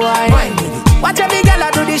wine, shaku wine. Watch a big girl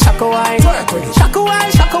do the shaku wine. Shaku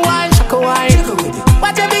wine, shaku wine, shaku wine.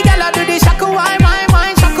 Watch a big girl do the shaku wine,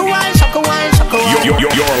 wine. Shaku wine, shaku wine, shaku wine.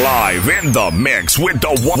 You're live in the mix with the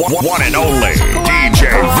one and only DJ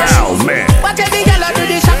Valmix. Watch a big girl do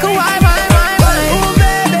the shaku wine, wine. Oh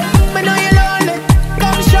baby, me know you lonely.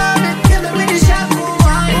 Come show me, give me with the shaku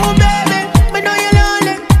wine. Oh baby, me know you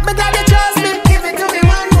lonely. Me glad you trust me, give it to me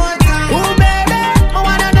one more time. Oh baby, I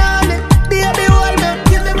wanna know me, baby hold me,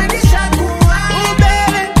 give me with the shaku wine. Oh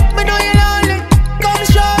baby, me know you lonely. Come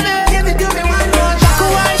show me, give it to me one more time. Shaku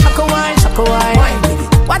wine, shaku wine, shaku wine.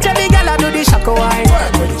 Watch a big girl do the shaku wine.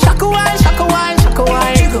 Shaku wine, shaku wine, shaku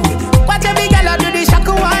wine. Watch a big girl do the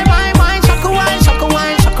shaku wine, wine. Shaku wine, shaku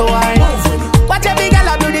wine, shaku wine. Watch a big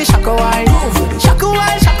girl do the shaku wine. Shaku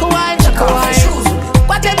wine, shaku wine, shaku wine.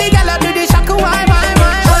 Watch a big girl do the shaku wine, wine.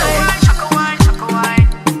 Shaku wine, shaku wine.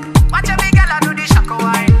 Watch a big girl do the shaku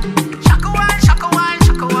wine. Shaku wine, shaku wine,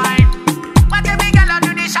 shaku wine. Watch a big girl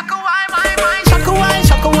do the shaku wine, wine. Shaku wine,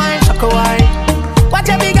 shaku wine, shaku wine. Watch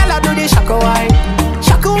a big girl do the shaku wine.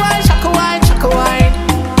 Shaku wine, shaku wine, shaku wine.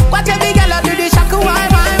 Watch a big girl do the shaku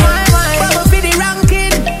wine, wine. Bubble for the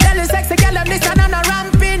ranking. Tell the sexy girl them listen and a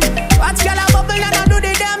ramping. Watch girl a bubble and a do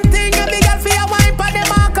the damn thing. A big girl for your wine, pa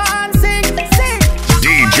them a can sing.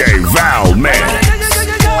 DJ Valmix.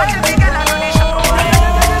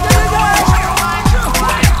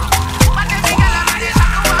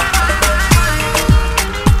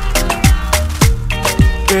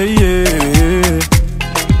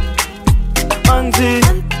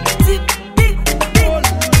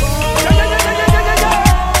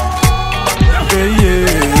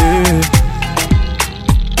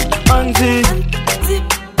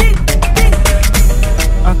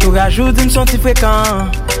 Entourage d'une sortie fréquent.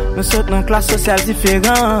 Nous sommes dans une classe sociale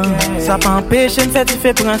différente. Ça pas empêcher de faire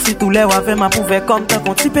différent. Si tous les wavés m'a prouvé comme t'as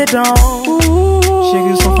qu'on type pédant.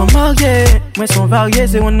 Chérie, sont femmes mariées. Moi, sont variés,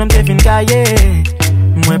 c'est un homme qui vient cailler.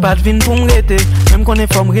 Moi, pas de vin pour m'arrêter. Même qu'on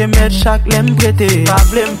est forme remettre chaque l'aime prêter.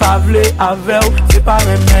 Pas vle, avec ou, c'est pas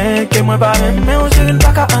remède. Que moi, pas remède, on chérie,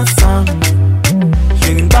 pas qu'à ensemble.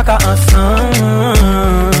 Chérie, pas qu'à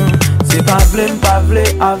ensemble. C'est pas vle,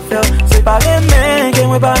 avec ou, c'est pas remède. Que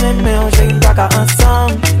moi, pas remède, on chérie, pas qu'à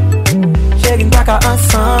ensemble. Chérie, pas qu'à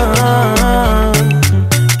ensemble.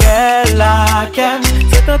 Qu'elle a,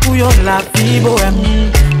 c'est un couillon la vie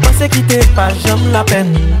bohème. Pensez quitter pas, j'aime la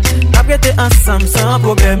peine. Après t'es ensemble sans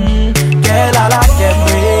problème. Qu'elle a la qu'elle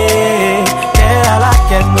qu'elle a la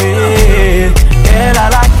qu'elle qu'elle a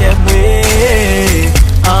la qu'elle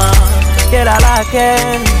qu'elle a la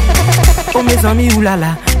qu'elle. Oh mes amis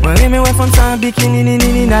oulala, moi remets ouais fond sans bikini ni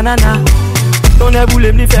ni nanana. Ton est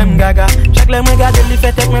boulé m'li fait m'gaga. Chaque les moi garde li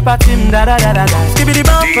fait tête moi pas tim da da da da da. Skibidi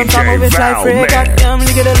bam comme ça mauvais style frère got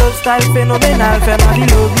li get the love style phénoménal fait ma vie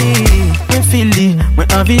lovely. Moi feel li, moi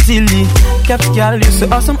envie li. Capital you so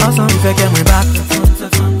awesome il fait que moi back.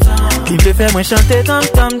 Il veut faire moi chanter tam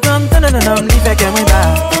tam tam tam tam il fait que moi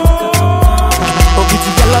back. Au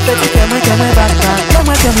petit gars la fait que moi back.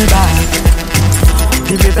 Moi que moi back.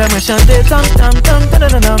 Il veut faire moi chanter tam tam tam tam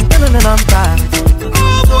tam tam back.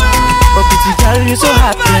 Oh petit gal, you so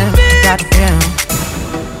happy,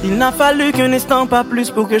 il n'a fallu qu'un instant, pas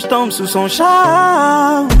plus pour que je tombe sous son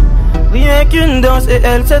charme. Rien qu'une danse et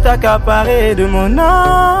elle s'est accaparée de mon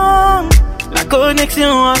âme. La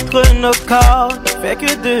connexion entre nos corps ne fait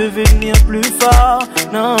que devenir plus fort.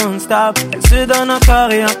 Non-stop, elle se donne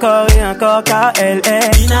encore et encore et encore car elle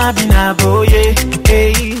est Bina boye,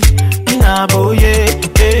 hey. Bina boye,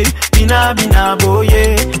 hey. Bina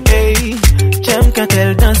boye, hey. J'aime quand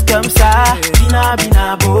elle danse comme ça.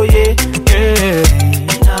 Bina boye, hey.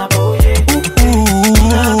 Bina boye,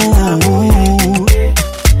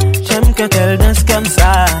 j'aime quand elle danse comme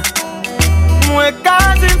ça. Moi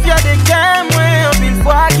quand une fière de gamme, moi un pile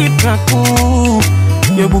fois qui prend coup.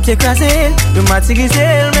 Yo bouquet écrasé, yo matirisé,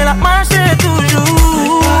 mais la marche est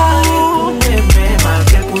toujours.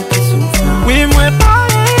 Malgré pour tes souffrances. Oui moi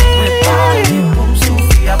pareil pour me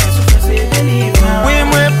souffrir, après souffrir c'est délivrant. Oui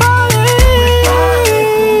moi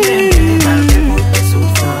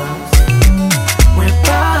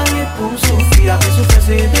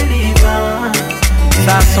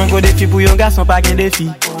ça son gros défi pour un garçon pas gain défi.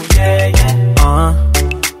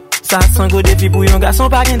 Ça son gros défi pour un garçon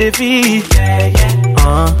pas gain défi.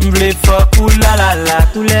 M'vle fuck ou la la la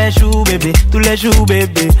tous les jours bébé, tous les jours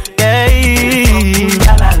bébé. Hey,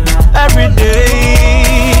 every day.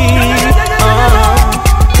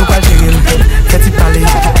 Nous pas gérer, fais-tu parler,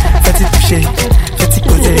 fais-tu toucher, fais-tu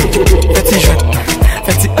causer, fais-tu jouer,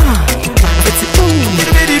 fais-tu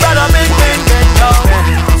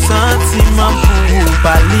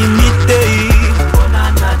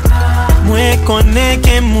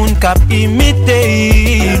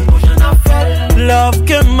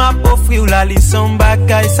m'a offri ou la licence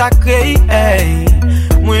bagaille sacré. Hey.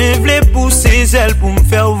 Moi v'lais pousser ailes pour me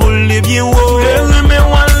faire voler bien haut. Le remè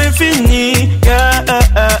ouan l'infini, girl.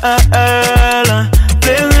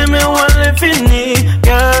 Le remè ouan l'infini,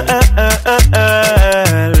 girl.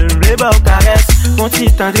 Les beaux caresses,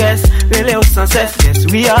 continue tendresse, relais au sans cesse. Yes,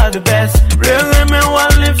 we are the best. Le remè ouan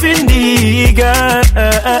l'infini, girl.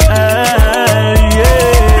 Yeah.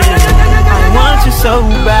 I want you so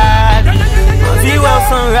bad. Ma vie wow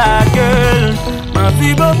sans rap, girl. Ma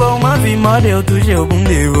vie bobo, ma vie modèle, touché au bout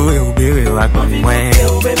des roues et au bébé, raconte moi.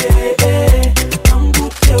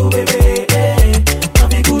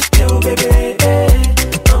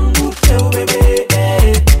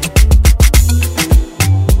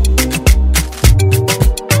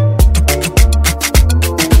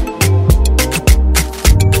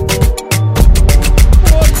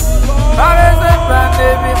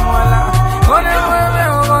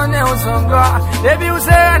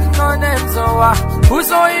 Who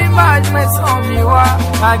so image me son miwa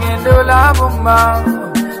again do la bomba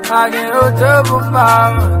again auto bomba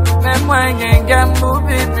me mwen gen gambu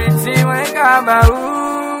pipiti mwen kaba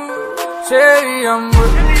chéri amwe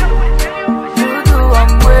tout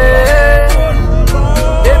amwe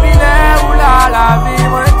baby là où la vie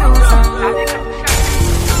mwen tout changé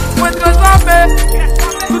mwen transformé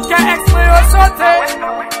tout ka ex mwen au sauté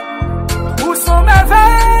où sont mes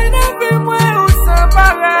veines et mwen où sont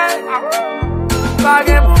pareil.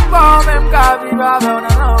 Bagay pou bon, même ka vive avec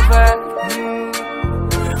un enfer.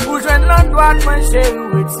 Ou jwenn l'endroit mwen chéri ou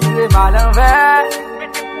retire mal envers.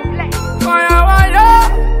 Voya,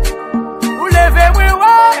 ou leve mwen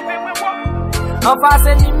wè. En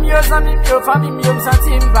face ni mieux, zami mieux, famille mieux,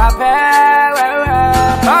 m'senti m'pape.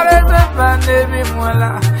 Avec te pan, baby mwen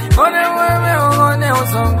la. On est on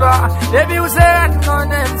son gloire. Baby ou se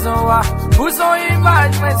on aime son wa. Ou son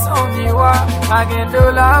image, mais son miroir. Bagay de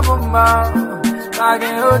la bomba.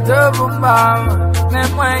 Again, auto bomba, me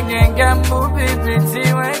mwen gen gambu pipiti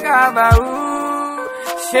mwen kaba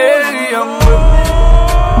chéri amwe,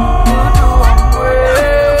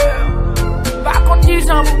 pa kon ki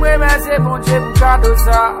jan pou mwen mersi bon Dieu pou kado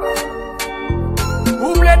sa.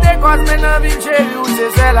 Ou ble de cause men nan vim chéri ou se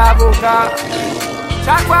sel avocat.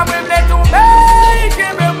 Chaque fois mwen ble tombe, ke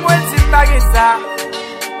mwen mwen si bagay sa.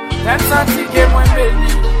 Mwen santi ke mwen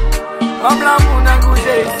beli, kom l'amour nan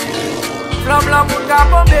gouche isi. Flam la moun ka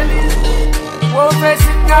pombeli, ou fe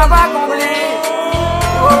sin ka va kombli.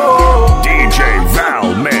 DJ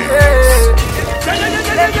Valmix.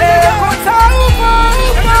 Konta ou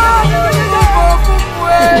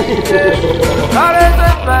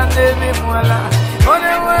arrête pas de moi là. On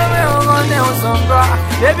est au samba.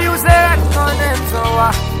 Baby ou c'est on aime ça.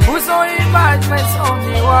 Où son image mais son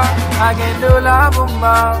miroir. Again de la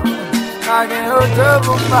bomba, again auto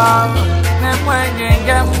bomba. Me mwen gen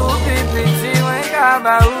gambu pipiti mwen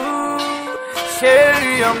kaba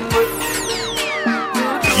chéri amwe.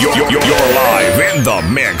 You're live in the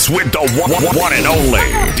mix with the one and only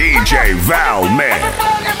DJ Valmix.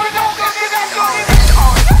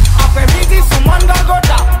 Après-midi, son monde dans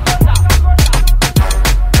Gotha.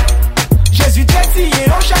 Jésus trétillé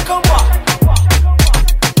en chaque endroit.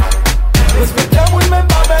 Respectez-vous même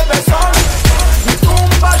pas personne. Nous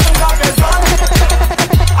tombons pas sur la personne.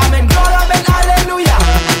 Amen, gloire, amen, alléluia.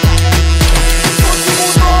 Sorti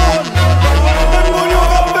mouton, même goulion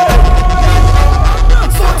capé.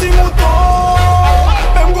 Sorti mouton,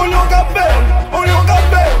 même goulion capé. Goulion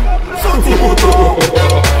capé, sorti mouton,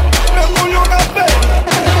 même goulion capé.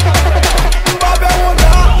 Babé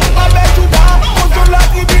Wanda, babé Juda, contre la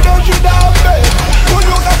tribu de Juda.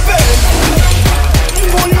 Goulion capé,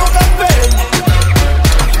 goulion capé,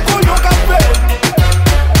 goulion capé.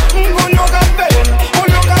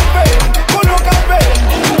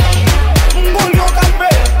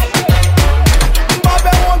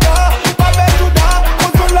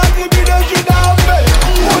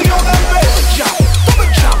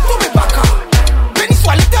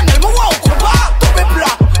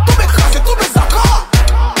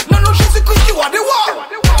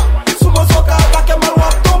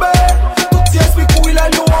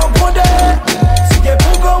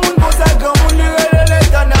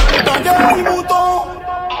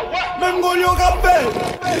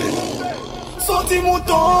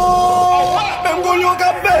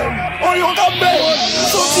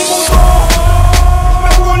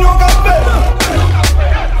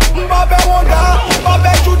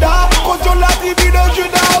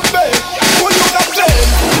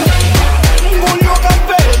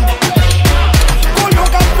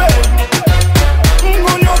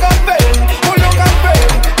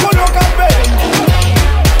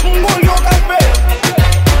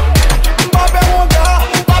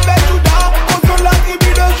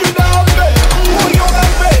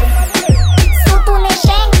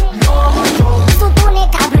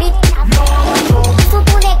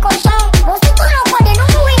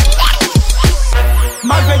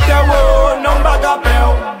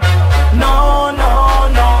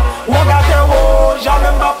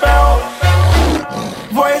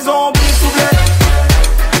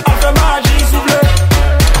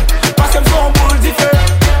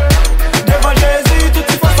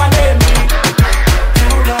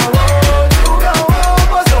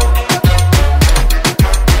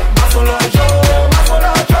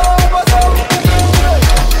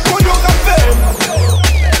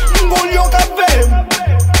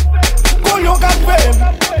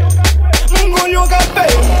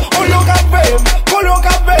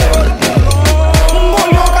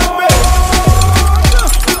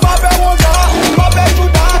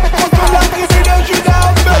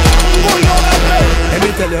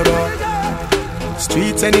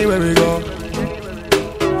 streets anywhere we go.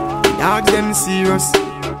 Dog them serious,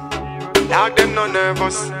 dog them no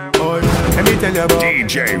nervous. Oh, let me tell you about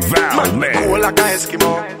DJ Valmix. Man, cool like a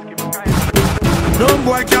Eskimo. No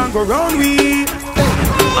boy can go round we.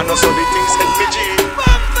 I know so the things hit me G.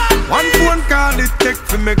 One phone call it take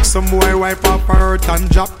to make some boy wipe up her hurt and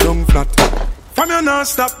drop down flat. From you not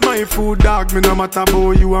stop my food, dog. Me no matter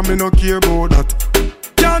about you and me no care about that.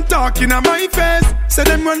 Can't talk in my face. Say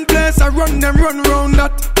them run place, I run them run round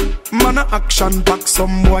that. Man a action pack,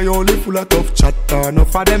 some boy only full of tough chatter.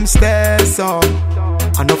 Enough of them stairs up,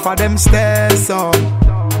 enough of them stairs up,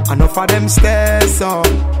 enough of them stairs up.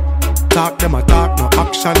 Talk them a talk, no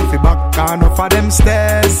action fi back. Enough of them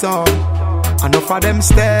stairs up, enough of them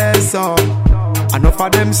stairs up, enough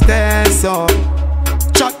of them stairs up.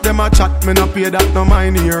 Chat them a chat, me no pay that, no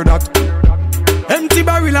mind hear that. Empty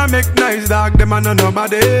barrel a make nice dog, them a no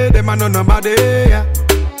nobody, them a no nobody, yeah.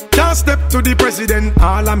 Can't step to the president,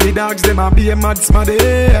 all of me dogs, them a be a mad smaddy,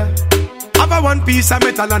 yeah. Have a one piece of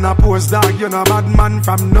metal and a post dog, you no bad man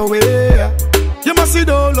from nowhere. You must see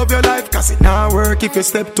the whole of your life, cause it not work if you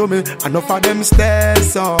step to me. Enough of them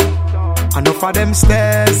stairs up, enough of them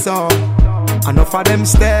stairs up, enough of them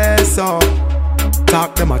stairs up.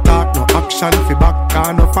 Talk them a talk, no action fi back.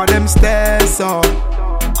 Enough of them stairs up,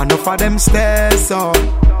 enough of them stairs up,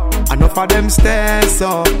 enough of them stairs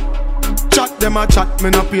up. Chat them a chat, me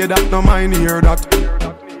no pay that, no mind hear that.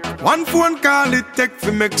 One phone call it take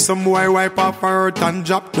fi make some boy wipe off her hurt and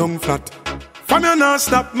drop down flat. From you not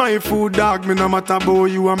stop my food, dog. Me no matter about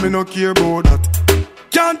you and me no care about that.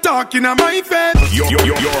 Can't talk in my face.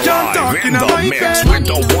 Can't talk in my face.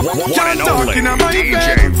 Can't talk in my face.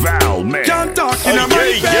 Can't talk in my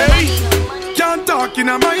face. Can't talk in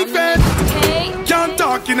my face. Can't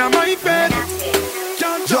talk in my face.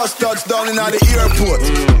 Just touched down in the airport.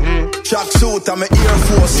 Track suit and my Air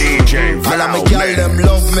Force. All of my gal them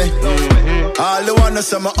love me. All the wanna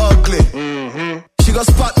say me ugly. She go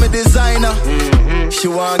spot me designer. She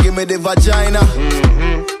want give me the vagina.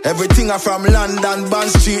 Everything I from London, Bond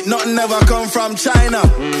Street. Nothing ever come from China.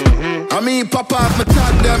 I mean pop off me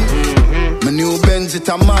tag them. My new Benz it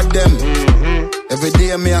a mad them. Every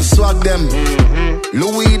day me a swag them.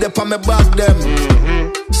 Louis de pa me back them.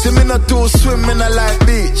 See me not too swim, me not like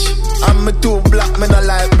beach. And me too black, me not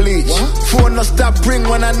like bleach. Phone no stop ring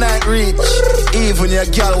when a night reach. Even your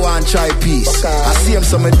girl want try peace. I see him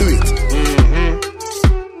so me do it.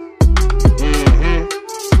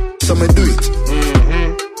 So me do it.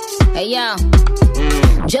 Hey yo,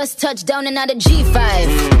 just touched down and out of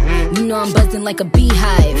G5. You know I'm buzzing like a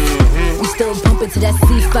beehive. We still bumping to that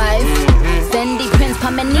C5. Fendi prints pa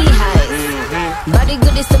my knee highs. Body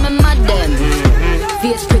good is some madam.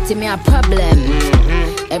 Fierce pretty me a problem.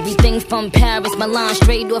 Everything from Paris, Milan,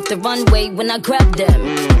 straight off the runway when I grab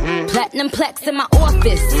them. Platinum plaques in my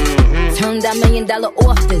office. Turned that $1 million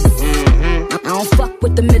office. I don't fuck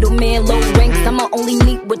with the middleman, low ranks. I'ma only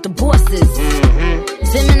meet with the bosses.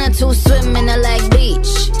 Swimming or two swimming, I like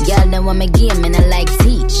beach. Y'all know I'm a game and I like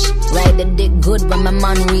teach. Ride the dick good when my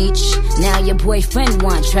man reach. Now your boyfriend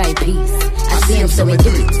want try peace. I see him so we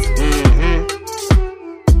do it.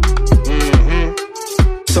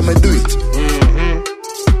 So me do it.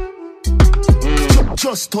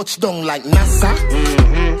 Just touch down like NASA.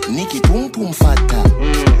 Nikki pum pum fatta.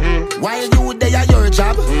 While you there at your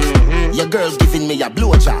job, your girl giving me a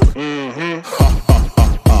blow job.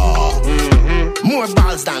 More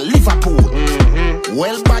balls than Liverpool.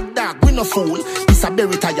 Well bad dog, we no fool. This a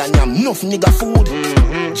berry tie and yam enough nigga food.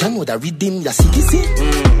 Ya know that redeem ya see see.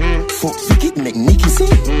 Fuck wicked make Nicky see.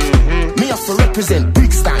 Me have to represent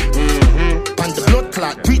Brixton. And the blood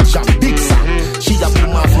clot bridge and big song. She a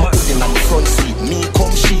boom off my pudding on the front seat. Me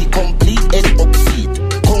come, she complete, head up feet.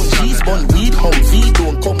 Come cheese, bun weed, Humvee.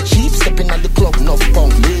 Don't come cheap, stepping at the club, no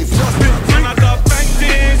punk leave. Man, I got bank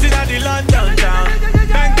things in the London town.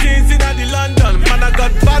 Bank things in the London. Man, I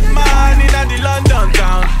got bad man in the London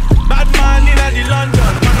town. Bad man in the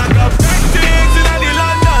London. Man, I got bank things in the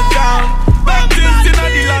London town. Bank things in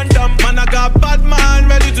the London. Man, I got bad man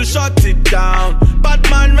ready to shut it down. Bad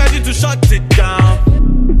man ready to shut it down.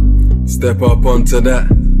 Step up onto that.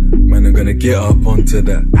 Man, I'm gonna get up onto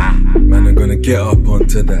that. Man, I'm gonna get up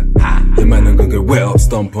onto that. Yeah, man, I'm gonna get wet up,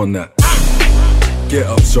 stomp on that. Get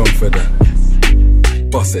up strong for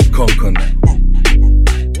that. Bust it, conk on that.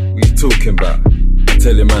 What you talking about? I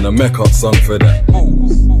tell you, man, I make up song for that.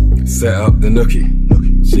 Set up the nookie.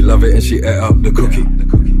 She love it and she ate up the cookie.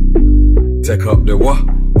 Take up the what?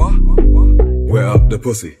 Wet up the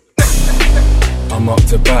pussy. I'm up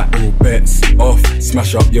to bat, all bets off,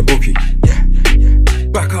 smash up your bookie.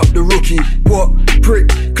 Back up the rookie, what? Prick,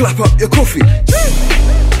 clap up your coffee.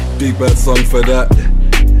 Big bad song for that.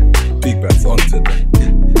 Big bad's onto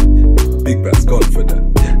that. Big bad's gone for that.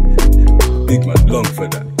 Big man long for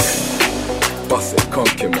that. Bust it,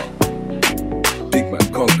 conquer man. Big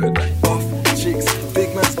man conquer that. Off cheeks,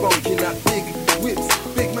 big man spunking that. Big whips,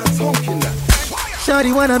 big man's honking that.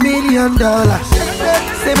 Shawty want $1 million.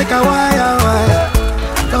 Say make a wire.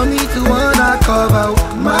 Don't need to wanna cover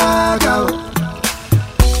my girl.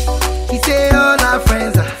 She say all our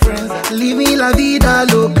friends are living la vida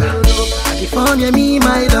loca. California, me,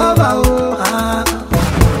 my lover, oh.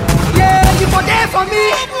 Yeah, you for there for me.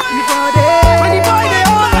 You for there. When the boy they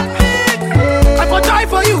all I for die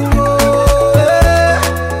for you, oh.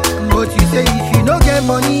 But you say if you no get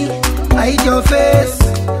money, hide your face.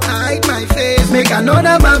 Hide my face. Make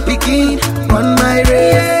another man picking on my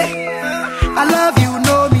race. I love you,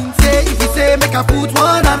 no mean say. If you say make I put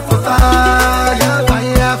one hand for fire,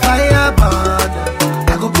 fire, burn.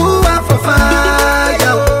 I go put one for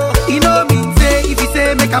fire. You know mean say. If you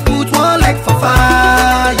say make I put one leg for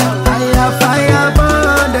fire, fire,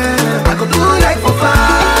 burn. I go do leg for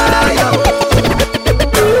fire.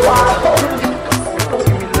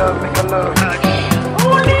 Give me love, make a love.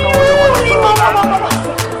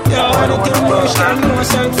 Yeah, anything more, shine more,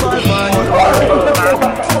 shine for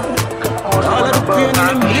all of the pain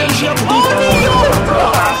and the brain she put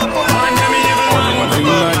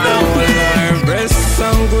breast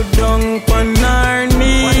some good down on her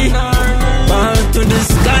knee. Fall to the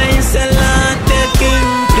sky, say Lord take him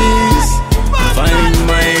please. Find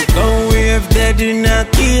my cow wave dead in a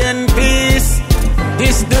key and peace.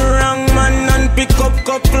 This the wrong man and pick up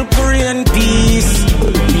couple Korean peace.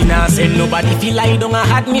 Me nah send nobody feel like down a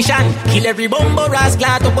hard mission. Kill every bumbo ras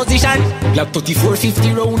glad opposition. Glock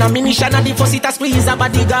 34-50 round ammunition. And the first it a squeeze a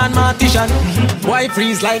bodyguard mortician. Boy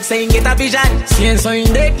freeze like saying get a vision. Seeing so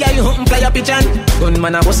in dead, yeah you hump play a pigeon.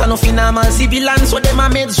 Gunman a boss a no normal civilian. So them a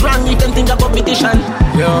made strong if them think a competition.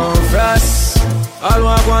 Yo Frost, all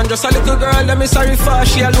walk one just a little girl let me sorry for.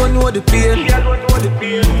 She alone know the pain.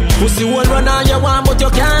 Pussy won't run all you want but you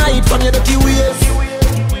can't hide from your dirty ways.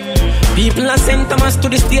 People are sent Thomas to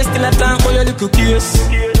the state still a talk about your little case.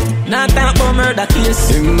 Not talk about murder case.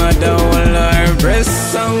 The mother will her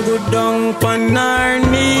breast and good down on her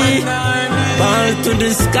knee. Fall to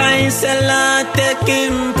the sky, say Lord take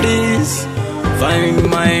him please. Find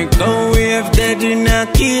my cow wave dead in a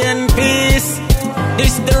key and peace.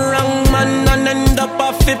 This the wrong man and end up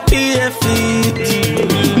off the feet.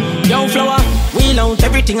 Yo flower, wheel out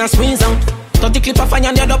everything and squeeze out. 30 clip of fire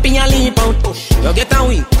and you're up in your leap out. You get a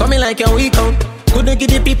week, coming like your week out. Couldn't give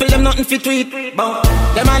the people them nothing fit tweet. But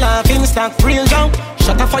them a laughing stock, real joke.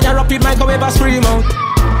 Shut a fire up, it might go ever scream out.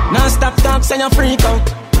 Now stop talk, say you freak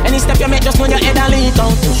out. Any step you make just when your head a leak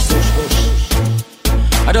out.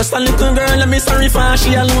 I just a little girl, let me sorry for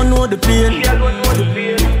she alone know the pain.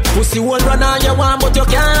 Pussy will run all you want, but you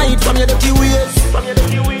can't hide from your dirty ways.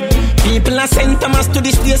 People are sent Thomas to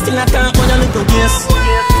this day, still not talk about your little case.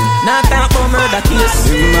 Not talk about murder case.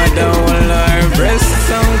 The mother will her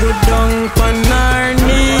breast and good down on her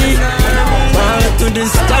knee. Fall to the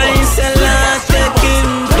sky, say Lord take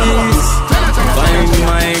him please. Find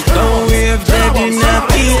my cow wave dead in a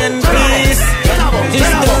key and peace. This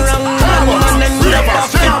the wrong man and end up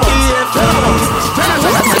off the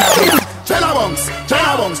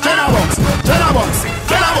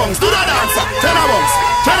Tenabongs, do the dancer. Tenabongs.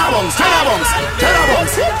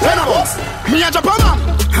 Me a Japan,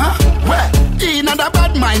 huh? Where? In a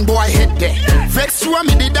bad mind boy head there. Vex through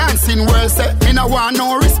me the dancing world say. Me no want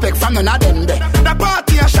no respect from none of them there. The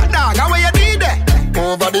party a shot dog, how you did there?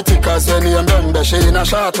 Over the tickers when you remember. She in a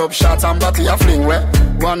shot up shots and body a fling where.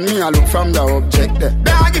 One me a look from the object there.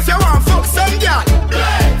 Dog if you want fuck some girl,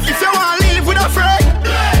 if you want live with a friend,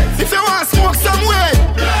 if you want smoke some way,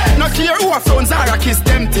 no care who a phones are a kiss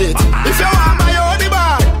them teeth. If you want my own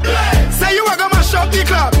bar, say you a go mash up the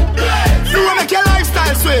club. You want make your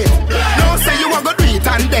lifestyle sweet. Don't say you a go do it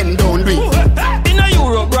and then don't do it. In a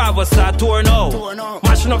Europe, Bravo start tour now.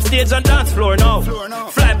 Mashing up stage and dance floor now.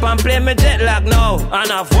 Fly and play me jet lag now.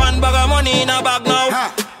 And have one bag of money in a bag now.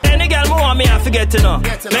 Any girl who want me, I forget to know.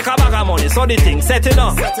 Make a bag of money, so the thing set it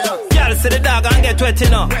up. Girl see the dog and get wet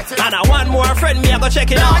enough. And I want more friend, me I go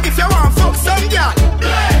check it out. If you want fuck some girl,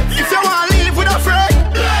 if you want live with a friend,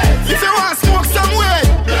 if you want smoke some way,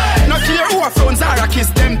 no care who a phones are a kiss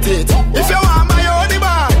them teeth. If you want my own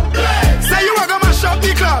bar, say you a go mash up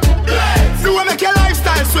the club. You want make your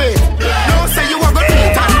lifestyle sweet. No say you a go do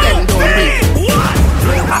it and then don't do it.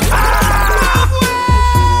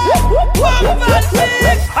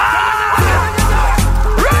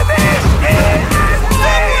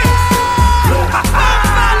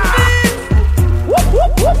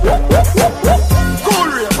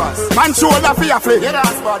 Man shoulder for your flick. Yeah, that's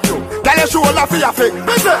bad, yo. Girl, your shoulder for your flick.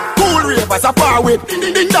 Cool ravers a far with.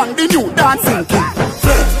 Ding dong, the new dancing king.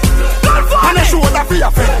 Man, your shoulder for your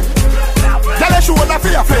flick. Girl, your shoulder for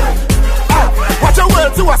your flick. Watch your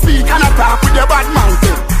words to a speak and attack with your bad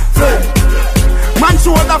mountain. Man,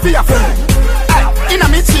 shoulder for your flick. In a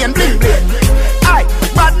me chain, bling bling.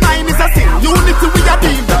 Bad mind is a sin. Unity we a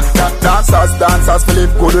deal. Dancers, feel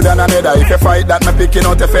it gooder than another. If you fight that, me picking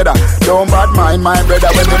out a feather. Don't bad mind, my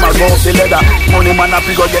brother. When them a go up the leather, money man up,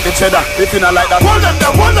 we go get the cheddar. If you not like that, hold them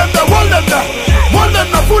there, hold them there, hold them there. Hold them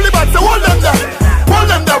there, fully back, so hold them there. Hold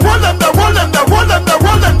them there, hold them there, hold them there, hold them there,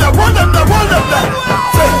 hold them there, hold them there, hold them there.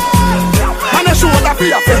 Man, a shoulder for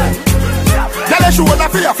your friend. Tell a shoulder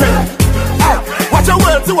for your friend. Watch your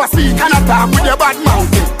words to a speak and attack with your bad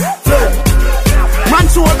mountain. Man,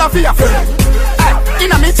 shoulder for your friend. In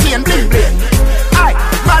a me chain, bling bling.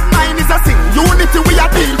 Bad mind is a sin. Unity we a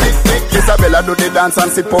deal with. Isabella do the dance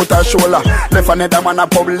and sip out her shoulder. Left another man a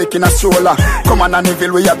public in a stroller. Come on,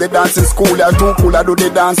 Anneville, we have the dancing school. Too cooler do the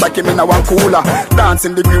dance like him in a one cooler.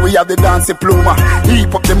 Dancing degree, we have the dancing pluma.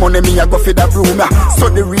 Heap up the money, me a go for the broom. So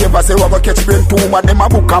the ravers say we go catch brain tumor. Them a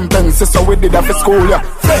book and pencil, so we did that for school.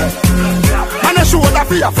 Man, a shoulder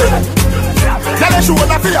for your friend. Tell a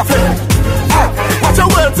shoulder for your friend. Watch your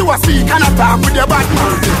words to a speak and attack with your bad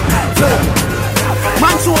mouth.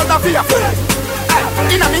 Man, shoulder for your friend.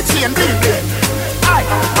 In a me chain, bling bling.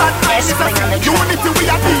 Bad mind is a sin. Unity we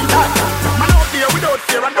a deal. Man out there without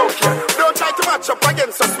fear and don't care. Don't try to match up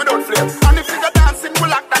against us without flame. And if you're dancing,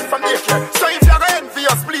 we'll act that from daycare. So if you're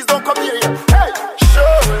envious, please don't come here. Hey,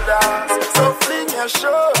 shoulders, so fling your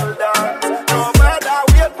shoulders. No matter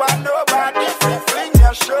wait for nobody, fling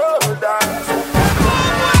your shoulders.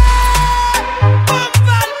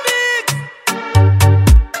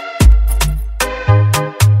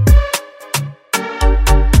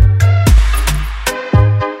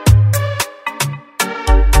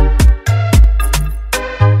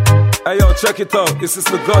 Hey yo, check it out. This is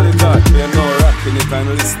the Gully God. We are now rocking it and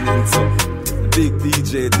listening to the big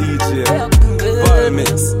DJ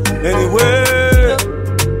Valmix. Anyway.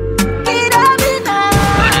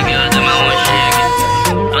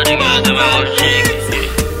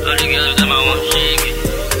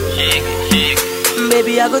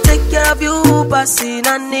 Baby, I go take care of you, passing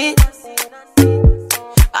on it.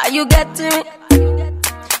 Are you getting me?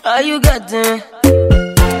 Are you getting me?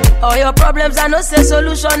 All your problems are no say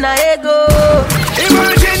solution, now ego.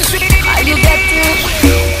 Emergency. Are you getting?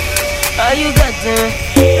 Are you getting?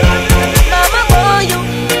 Mama boy you,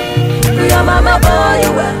 your mama boy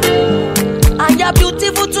you well. And you're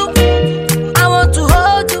beautiful too. I want to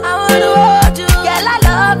hold you, I want to hold you. Girl, I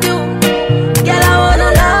love you. Girl, I wanna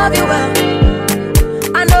love you well.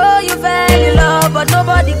 I know you fell in love, but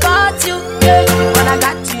nobody caught you. When I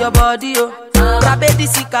got to your body, oh, my baby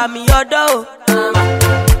sick of me your door.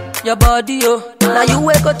 Your body, oh. Now you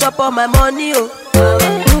wake up on my money, oh.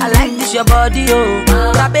 I like this, your body, oh.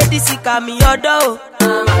 My baby sick of me, your door.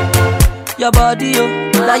 Your body,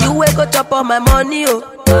 oh. Now you wake up on my money, oh.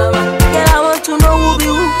 Girl, I want to know who be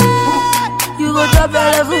who. You go drop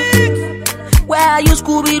your level. Where are you,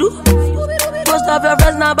 Scooby-Doo? Most of your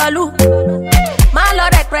friends now baloo. Malo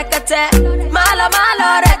rek rekete. Malo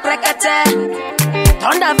rek rekete.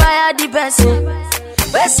 Thunder fire the person.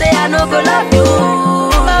 We say I no go love you.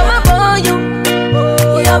 Mama born you,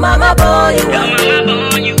 your mama born you,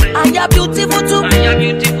 and you're beautiful too.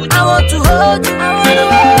 I want to hold you, I wanna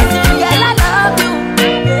hold you. Girl, I love you,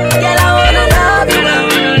 girl, I wanna love you.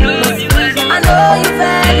 I know you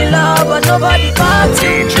fell in love, but nobody caught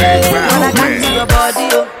you. When I got to your body,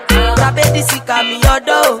 oh, my baby sick of me your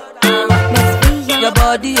door. Your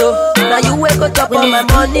body, oh, now you wake up on my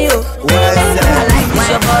money, oh. I like this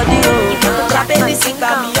your body, oh, my baby sick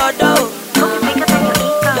of me your door.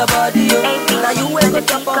 Your body, oh, now you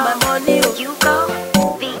wake up on my money, oh. You go,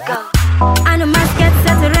 we go. I know my get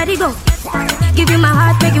set and ready go. Give you my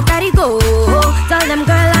heart, make you carry go. Tell them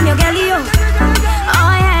girl I'm your girlie, yo. Oh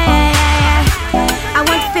yeah, yeah, yeah, yeah. I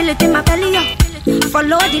want to feel it in my belly, yo.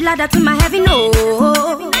 Follow the ladder to my heaven,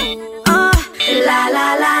 oh. La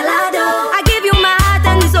la la la do. I give you my heart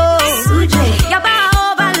and soul. Suje, your power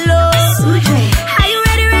overload. Suje, are you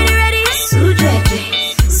ready, ready, ready? Suje,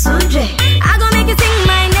 Suje, I gon' make you sing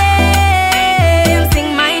my name,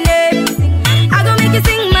 sing my name. I gon' make you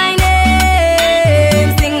sing my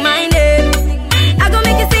name, sing my name. I gon'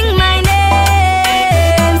 make you sing my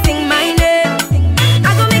name, sing my name. I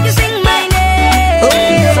gon' make you sing my name,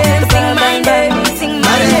 sing my name, sing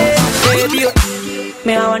my name. Baby,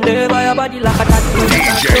 me I wonder why your body like a tattoo.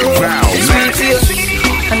 DJ Valmix.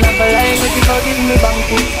 And I feel like if you forgive me, bang.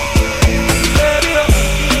 Baby,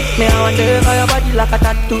 me I wonder why your body like a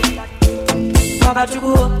tattoo. Swagger to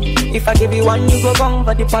go. If I give you one, you go wrong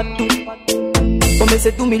for the part two. But me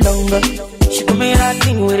say do me longer. She do me that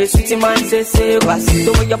thing with a sweetie man say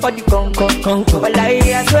Vasito with your body come. But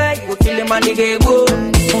I swear you will kill the man they go.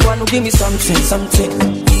 You wanna give me something.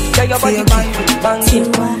 Tell your body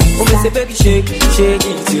banging. Oh me say baby shake it.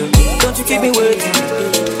 Don't you keep me waiting.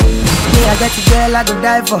 Me I get a girl I go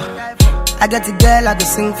die for. I get a girl I go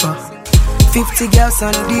sing for. 50 girls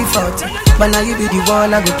on default, but now you be the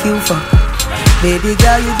one I go kill for. Baby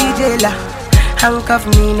girl you be jailer. Handcuff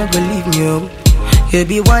me no go leave me home. You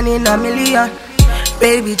be one in a million.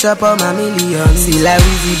 Baby, chop on my million. See like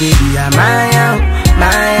Weezy, baby, I'm my out.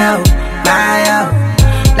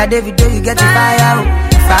 Like every day you get the fire out.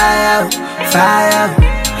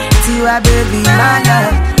 Tiwa, baby,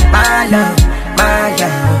 my love.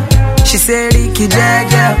 She say, Ricky,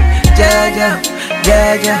 Jaja.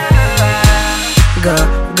 Go,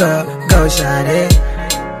 shout it.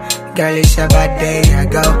 Girl, it's your body, yeah,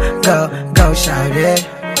 go, shout it.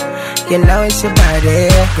 You know it's your body,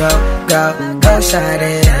 go, shout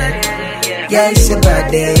it. Yeah, it's your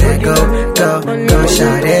body, go,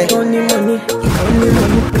 shout it. Only money,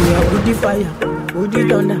 we are with the fire, with the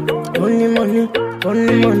thunder. Only money.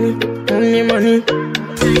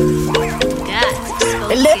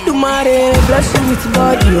 Let the money bless you with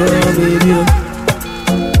body, oh baby.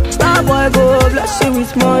 Star boy go bless you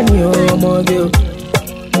with money, oh my girl.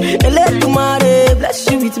 Let the money bless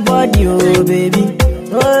you with body, oh baby.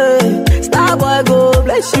 Oh, star boy go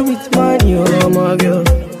bless you with money, oh my girl.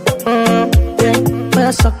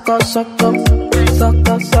 Yeah, suck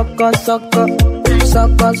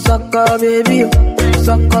baby.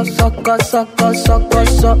 Suck.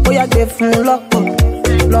 Oh yeah, give me lock.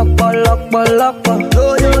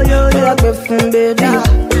 Oh yeah, give me baby.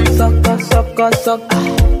 Suck.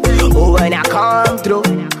 Oh, when I come through,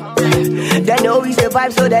 they know we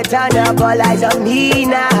survive, so they turn up all eyes on me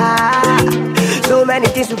now. So many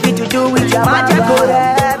things we fit to do with your mama,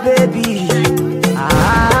 baby.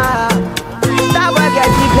 Stop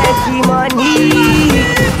getting plenty money.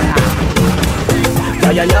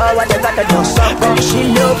 Now you know what you gotta do, sucker. She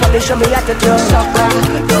know for me, show me how to do, sucker.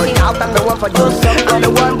 Going out, I'm the one for you, sucker. I'm the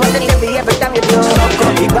one positive every time you do,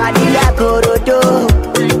 sucker. Your body like Orodo.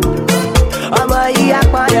 I'm a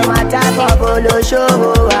yak on my type of polo show.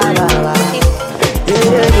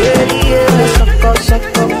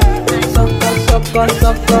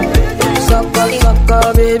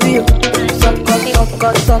 Sucker, baby.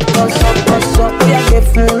 Sucker. Yeah, give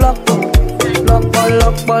me lock.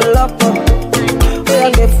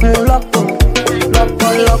 Yeah, give me lock.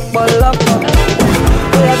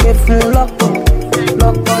 Yeah, give me lock.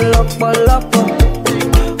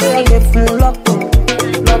 Yeah, give me lock.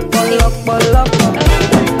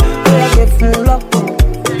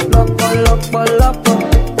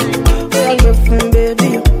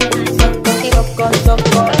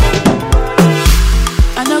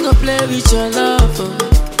 I no go play with your love,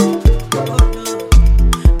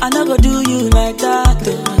 I no go do you like that,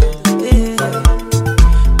 yeah.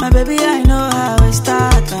 My baby, I know how it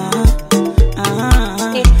start,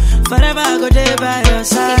 forever I go there by your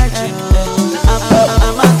side,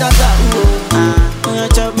 I'm a tata, when you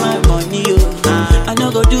chop my money, I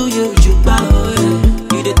no go do you juba,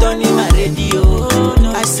 you the turn in my radio.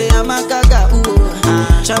 I say I'm a gaga,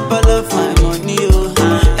 chop all of my money,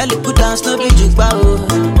 Ellie put down no be juba,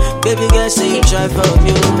 baby girl say you try for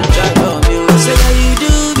me, say that you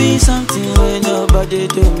do me something when nobody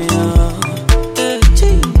do me,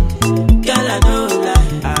 girl I know lie,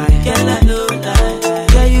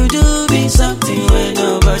 yeah you do me something when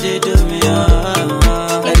nobody do me,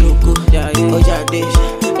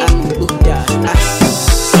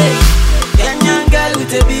 Kenyan girl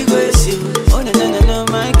with a big waist, oh no,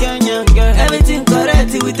 my Kenyan girl, everything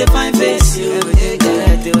correct with a fine face, everything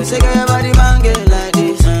correct, say get your body banging like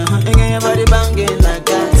this, get your body banging like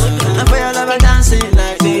that, and for your lover dancing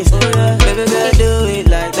like this, baby girl do it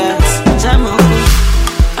like that, jam on,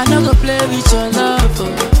 I no go play with your love,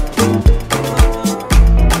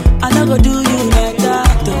 I no go do you like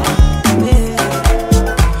that, yeah.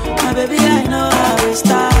 My baby I know how it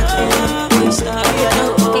start,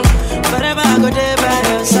 forever I go there by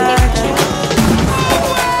your side.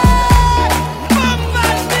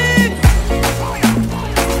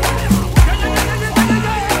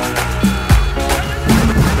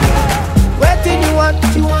 Waiting you want,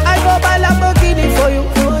 I go buy Lamborghini for you.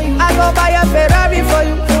 I go buy a Ferrari for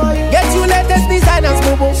you. Get you latest designers,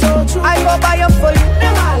 boo. I go buy them for you.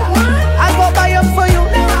 I go buy them for you.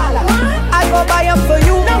 I go buy them for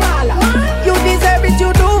you. You deserve it,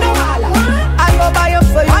 you do. I go buy them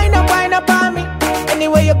for you. Wine up on me.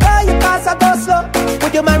 Anyway you go, you pass, I go slow.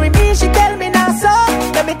 Would you marry me? She tell me now.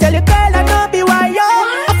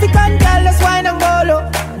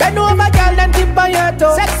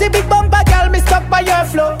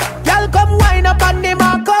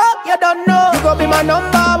 my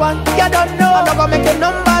number one. You don't know. I'm not gonna make you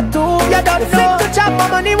number two. You don't know. To chop my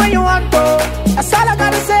money when you want to. That's all I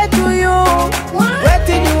gotta say to you. What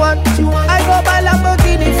did you want? I go buy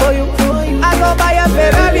Lamborghini for you. I go buy a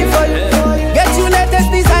Ferrari for you. Get you latest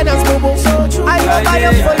designers, boo boo. I go buy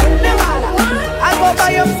them for you. I go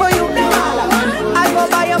buy them for you. I go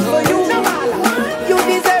buy them for you. You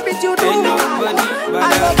deserve it, you do.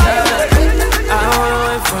 I go buy them for you. I don't wanna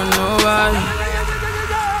wait for nobody.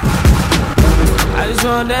 I just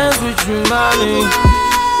wanna dance with you, mommy.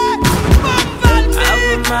 I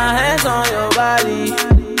put my hands on your body.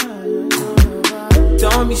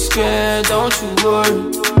 Don't be scared, don't you worry.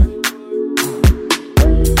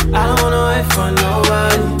 I don't wanna wait for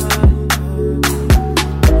nobody.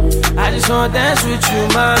 I just wanna dance with you,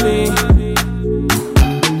 mommy.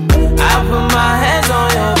 I put my hands on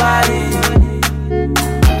your body.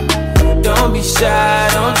 Don't be shy,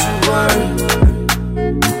 don't you worry.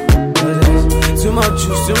 Too much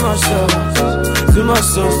juice, too much sauce. Too much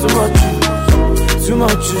sauce, too much juice. Too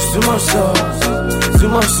much juice, too much sauce. Too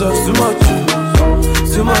much sauce, too much juice.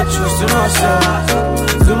 Too much juice, too much sauce.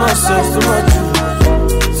 Too much sauce, too much juice.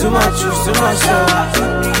 Too much juice, too much sauce.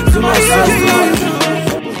 Too much sauce, too much juice.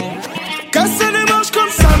 Casse les manches comme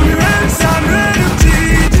Samuel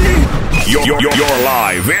Gigi. You're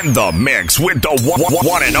live in the mix with the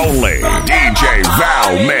one and only DJ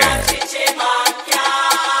Valmix.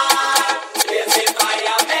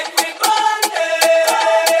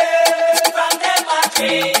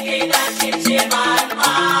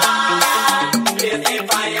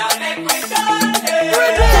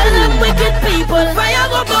 Tell them wicked people, fire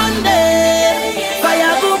go burn them,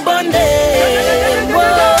 fire go burn them. Whoa,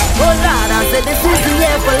 oh Lord, I said this is the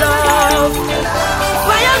year for love.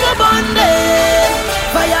 Fire go burn them,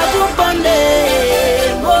 fire go burn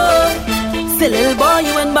them. Whoa, still little boy,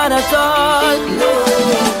 you ain't bad at all. No,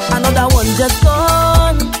 another one just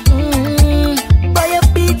gone. Boy, you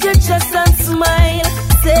beat your chest and smile,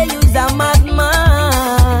 say you's a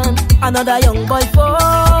madman. Another young boy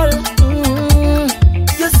fall.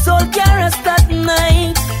 Your soul can rest at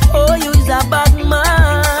night. Oh, you's a bad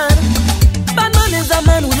man. Bad man is a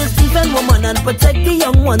man who will defend woman and protect the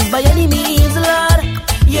young ones by any means, Lord.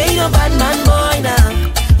 You ain't no bad man, boy, nah.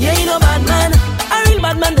 You ain't no bad man. A real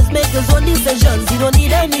bad man just make his own decisions. He don't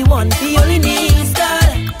need anyone. He only needs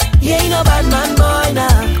God. You ain't no bad man, boy,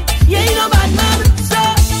 nah. You ain't no bad man. So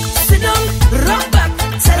sit down, rock back.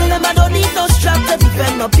 Tell them I don't need no strap to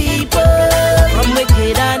defend my people from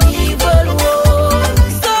wicked and evil. Whoa.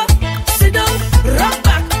 So sit down, rock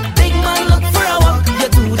back. Big man, look for a walk.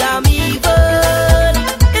 You're too damn evil.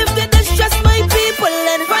 If they distress my people,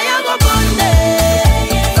 then fire go burn them.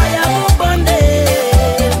 Fire go burn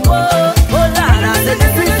them. Whoa, oh Lord, I said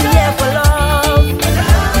this is the year for love.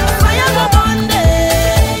 Fire go burn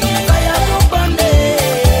them. Fire go burn them.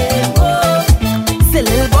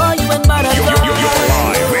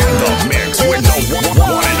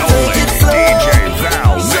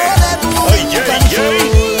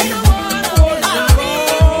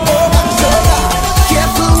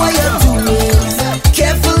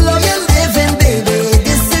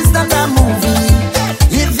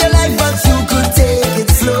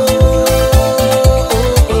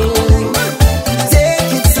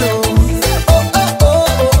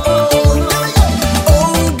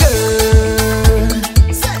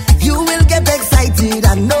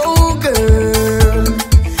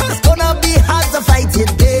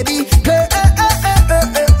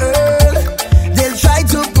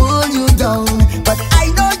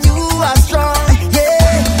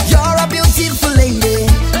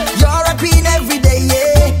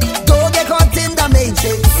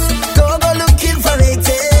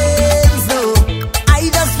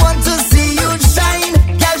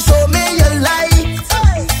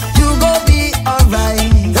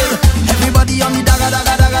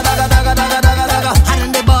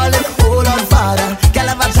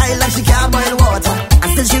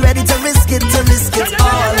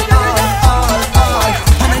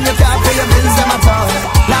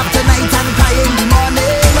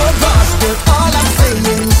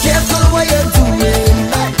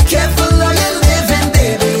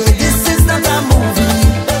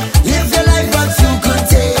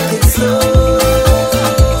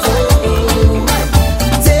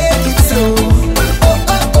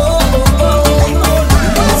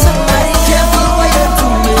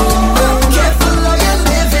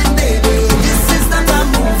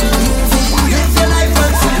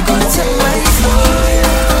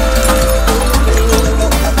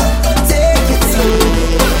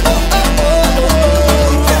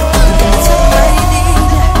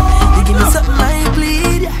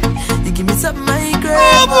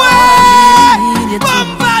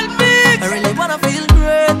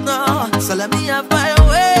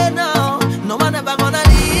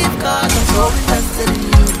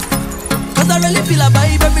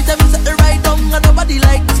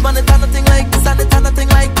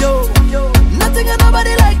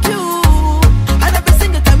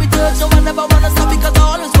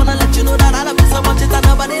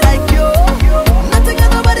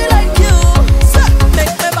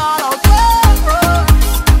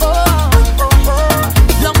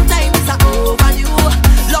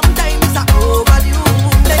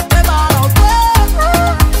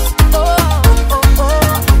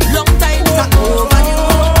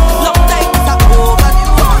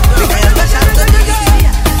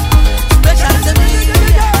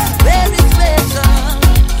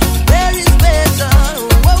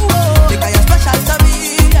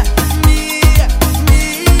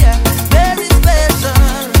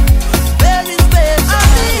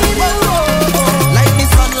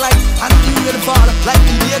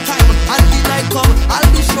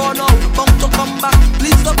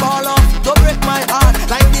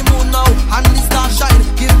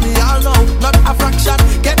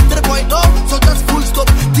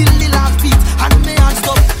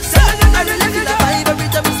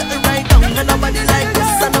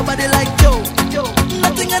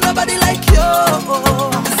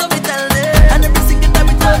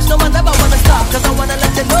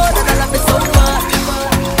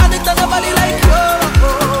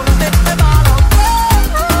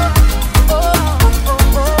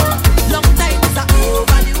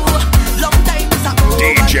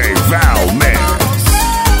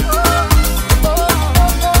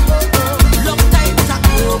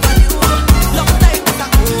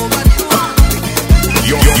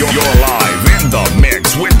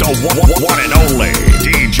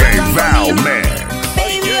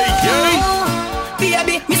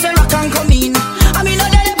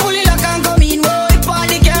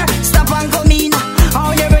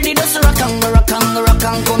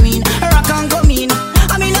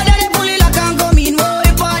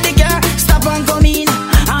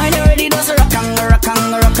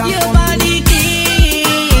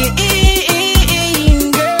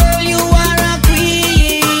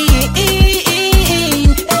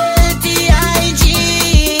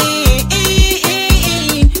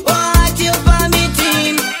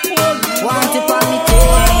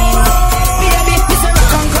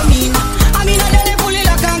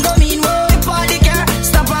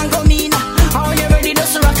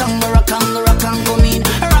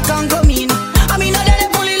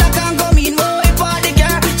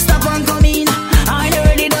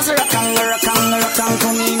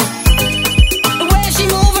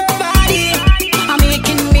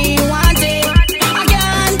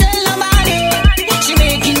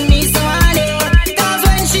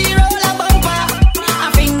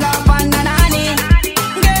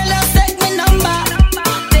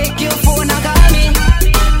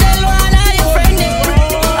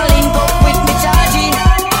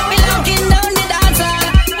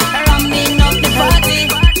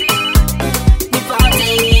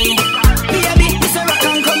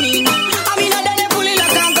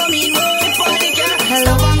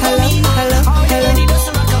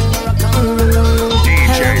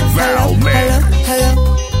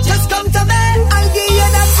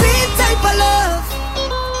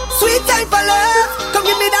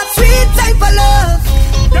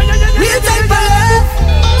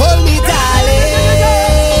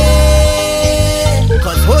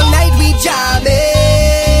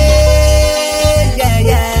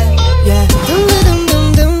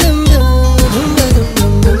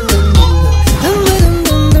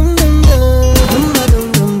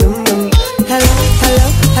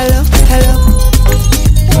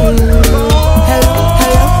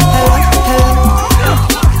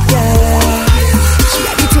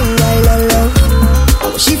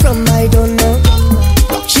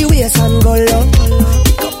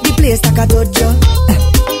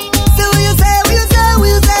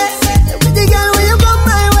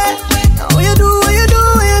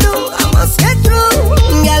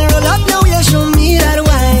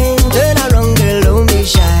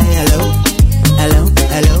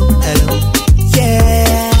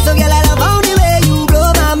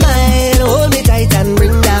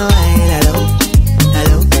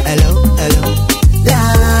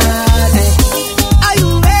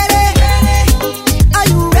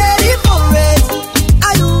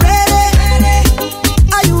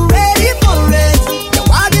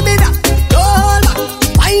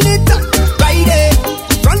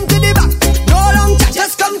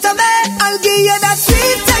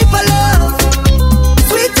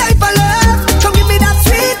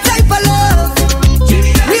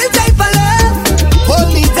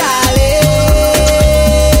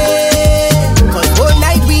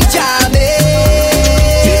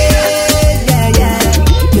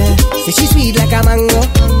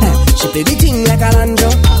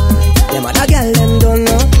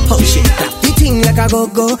 a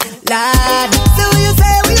go-go, lad. So what you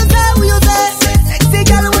say, what you say, what you say? Sexy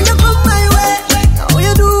girl, when you come my way, what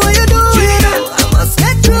you do, what you do, what you do? I must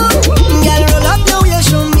get through. Girl, roll up now, you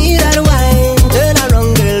show me that wine. Turn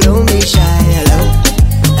around, girl, don't be shy. Hello,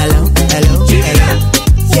 hello, hello, hello.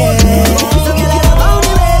 Yeah. So girl, I love how the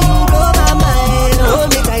way you blow my mind.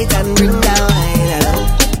 Hold me tight and bring that wine. Hello,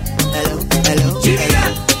 hello, hello, hello.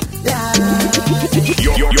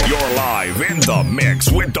 You're live in the mix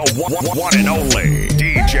with the one and only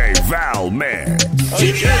DJ Valmix.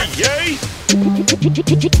 Yeah.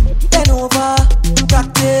 Bend over,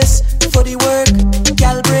 practice for the work,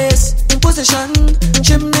 gal brace, position,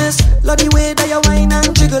 gymnast, love the way that you whine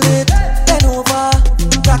and jiggle it. Bend over,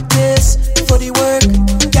 practice for the work,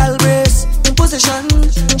 gal brace, position,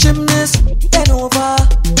 gymnast. Bend over,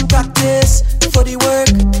 practice for the work,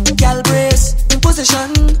 gal brace,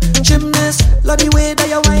 position, gymnast, love the way that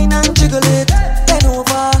you whine and jiggle it. Bend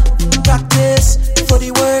over, practice for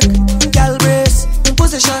the work, gal brace,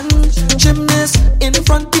 position, gymnast. In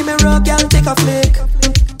front the mirror, gal take a flick.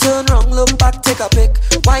 Turn round, look back, take a pic.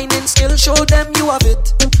 Whining skill, show them you have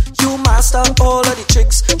it. You master all of the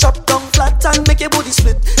tricks. Drop down flat and make your body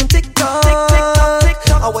split. Tick tock, tick tock, tick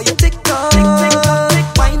tock. How are you tick tock, tick tock, tick.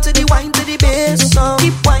 Wine to the bass now.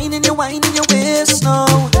 Keep whining your waist now.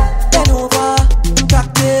 Bend over,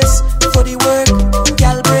 practice for the work,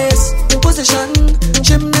 gal brace, position,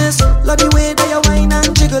 gymnast. Love the way that you whine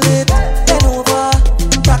and jiggle it. Bend over,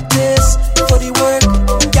 practice for the work,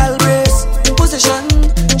 gal brace, position,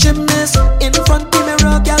 gymnast. In front the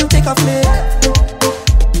mirror, gal take a flick.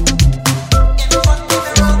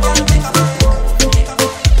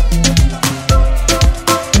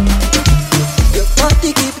 Your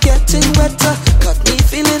body keep getting wetter, got me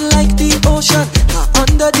feeling like the ocean.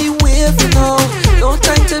 Under the wave now, no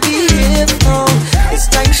time to be here now. It's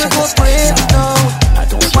time to go brave now.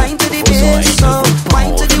 Wine to the bass now,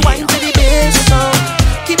 wine to the bass now.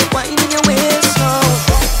 Keep whining your waist now.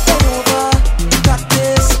 Bend over,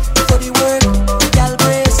 practice for the work, gal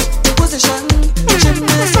brace, position,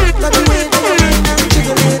 gymnast. Love the way that you whine and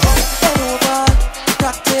jiggle it. Bend over,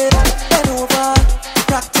 practice, bend over,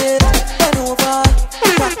 practice, bend over,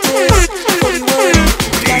 practice for the work,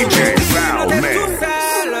 gal brace.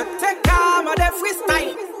 Take calm à des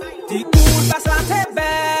freestyle. Dis cool parce que t'es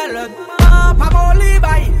belle. Pas mon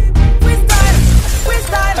libay. Freestyle,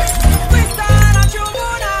 freestyle, freestyle à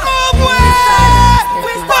Chumuna. Oh ouais,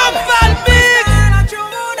 freestyle, Valmix. À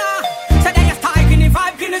Chumuna. C'est des style qui n'y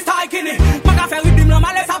vibe, qui n'y style qui n'y. Pas qu'à faire une la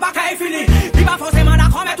malaise ça va qu'à fini. Il va forcément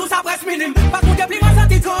d'accord mais tout ça presse minime. Parce qu'on déplie ma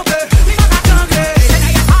santé tremble. Il va qu'à trembler. C'est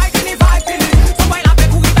des style qui n'y vibe qui n'y. Son boy la fait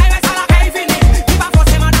courir mais ça la qu'à fini. Il va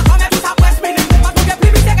forcément d'accord mais tout ça presse minime. Parce qu'on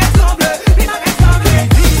déplie c'est qu'elle tremble. Il va qu'à trembler.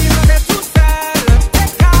 Il va faire tout seul. T'es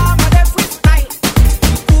calme à des freestyle.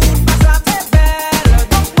 Cool parce que t'es belle.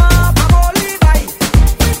 Donc moi pas mon libay.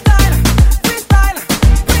 Freestyle, freestyle,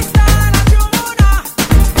 freestyle à Chumuna.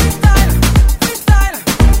 Freestyle, freestyle,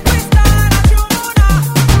 freestyle à Chumuna.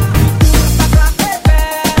 Cool parce que t'es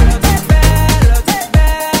belle, t'es belle, t'es belle.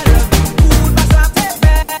 Cool parce que t'es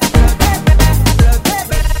belle, t'es belle, t'es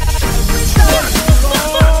belle.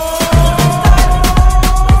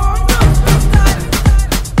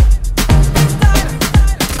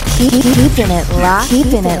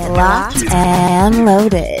 Keeping it locked and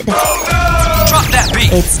loaded. Drop that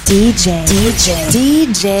beat. It's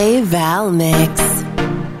DJ Valmix.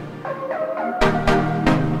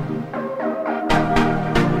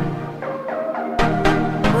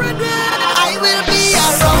 I will be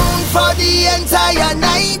around for the entire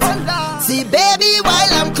night. See, baby,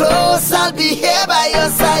 while I'm close, I'll be here by your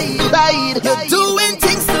side. You're doing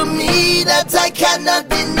things to me that I cannot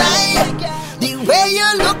deny. The way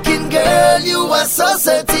you're looking, girl, you are so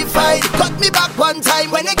certified. Cut me back one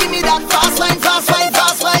time when you give me that fast wine, fast wine,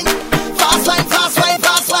 fast wine, fast wine, fast wine,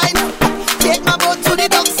 fast wine. Take my boat to the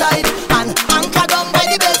dockside and anchor down by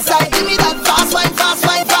the bedside. Give me that fast wine, fast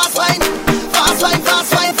wine, fast wine, fast wine,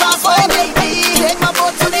 fast wine, fast wine, baby. Take my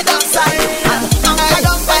boat to the dockside and anchor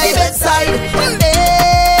down by the bedside.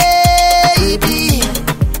 Baby,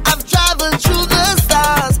 I've traveled through the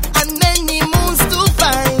stars and many moons to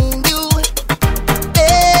find you.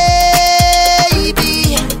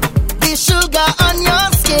 Baby, the sugar on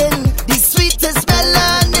your skin, the sweetest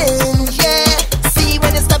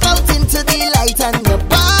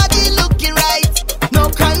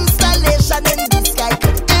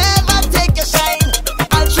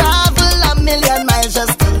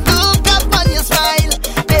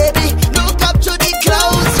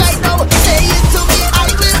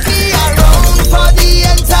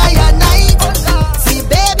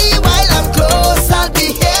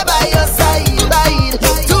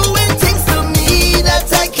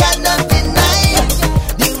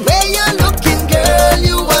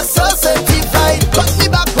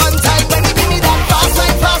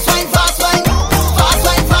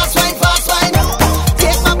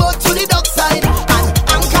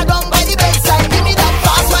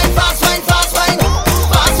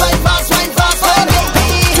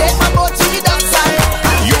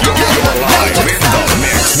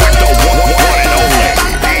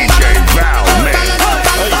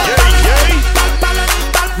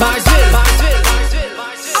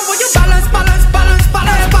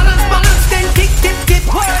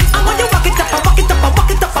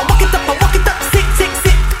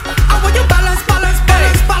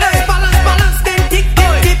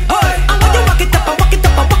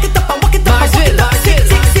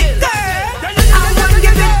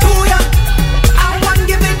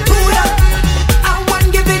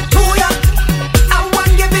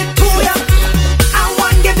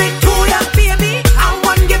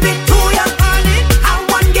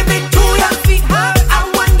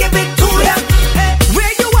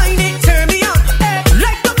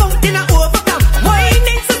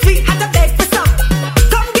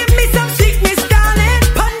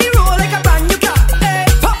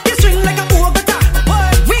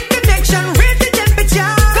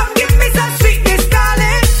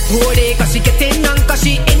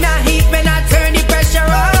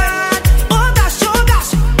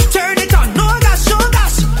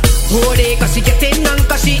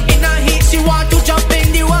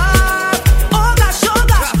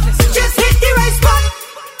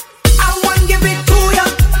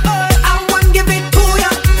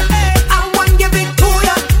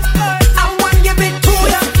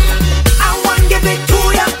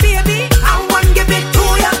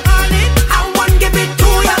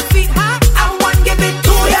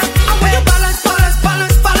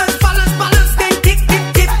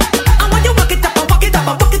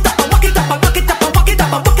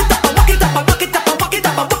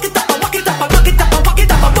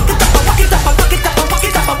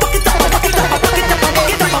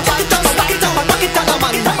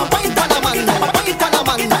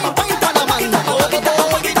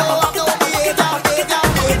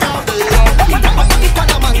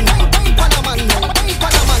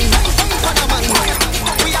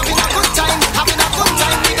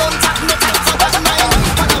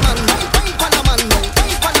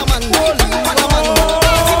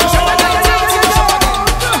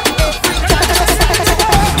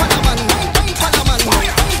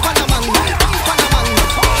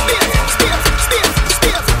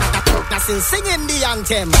dancing, singing the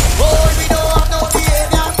anthem. Oh, we don't have no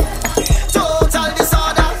behavior. Total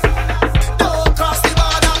disorder. Don't cross the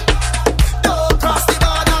border. Don't cross the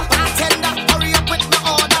border. Bartender, hurry up with my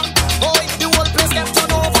order. Oh, the whole place get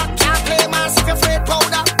turned over. Can't play mass if you're afraid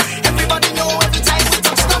powder. Everybody know every time we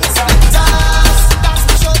touch down the splinters. That's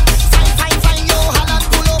the show. Fine, fine, fine, yo, Holland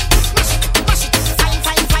pull up. Mash it, fine,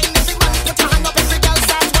 fine, fine. Every man put your hand up, every girl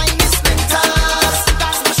start whining the splinters.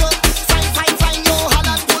 That's the show. Fine, fine, fine, yo,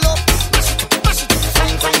 Holland pull up. Mash it,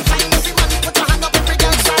 fine, fine, fine. Every man put your hand up, every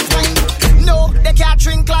girl start whining. No, they can't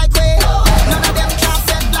drink like we. None of them can't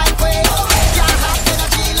set like we. Can't have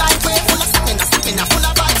energy like we. Full of stamina, full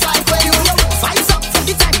of vibes like we. Vibes up from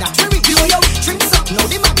the time that we review. Drinks up, no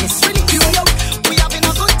the madness really cue. We having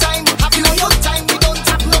a good time, having a good time. We don't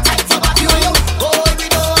have no time for bad. Oh, we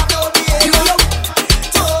don't have no behavior.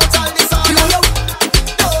 Total disorder.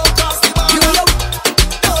 Don't cross the border.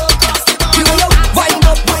 Don't cross the border. Wind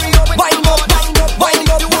up, wind up, wind up, wind up, wind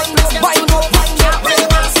up, wind up, wind up. Can't play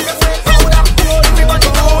mass if you're afraid powder. Everybody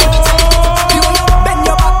know what it's like. Bend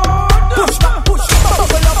your back, push back, push back,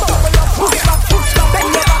 bubble up, push back, push back.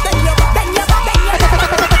 Bend your back, bend your back, bend your back, bend your back.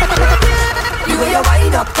 The way you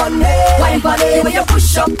wind up on me, wind on it. The way you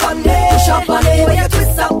push up on me, push up on it. The way you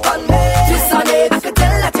twist up on me, twist on it. I could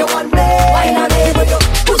tell that you want me, wind on it. The way you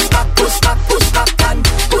push back, push back, push back, and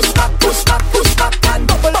push back, push back, push back, and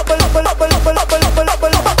bubble up, bubble up, bubble up, bubble up, bubble up,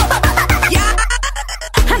 bubble up. Yeah.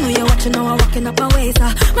 I know you're watching, now I'm walking up a ways.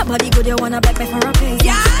 My body good, you wanna beg me for a pace.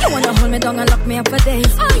 Yeah. You wanna hold me down and lock me up for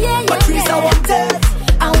days. Oh yeah, yeah. But Teresa wanted,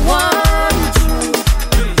 I want you,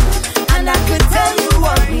 and I could tell you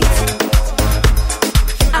want me too.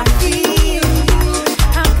 I feel you,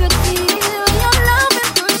 I could feel your love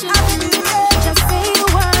and pushing me. Just say you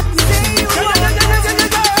want me. You need me.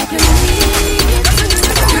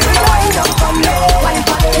 wind up on me, wind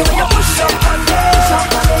on it. The way you push up on me, push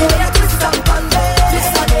up on it. The way you twist up on me,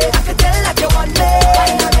 twist on it. I could tell that you want me,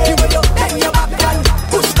 wind on it. The way you bend your back and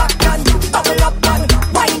push back and bubble up and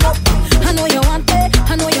wind up. I know you want it,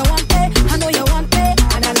 I know you want it, I know you want it.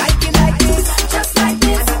 And I like it like this, just like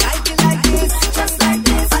this. And I like it like this, just like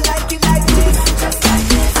this. I like it like this, just like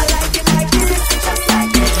this.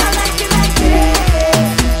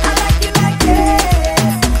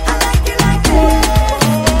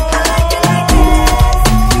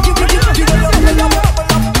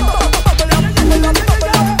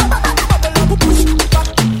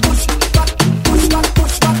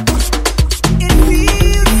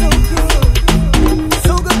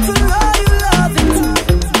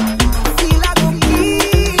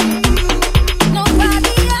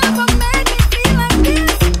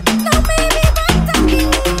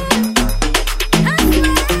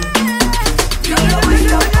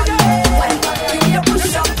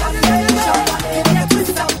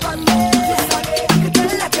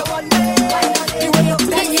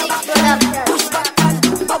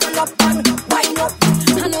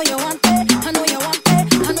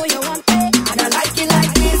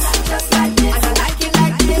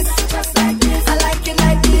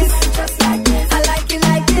 I like it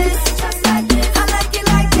like this, just like this. I like it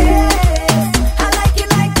like this. I like it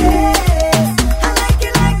like this. I like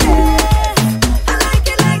it like this. I like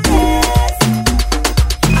it like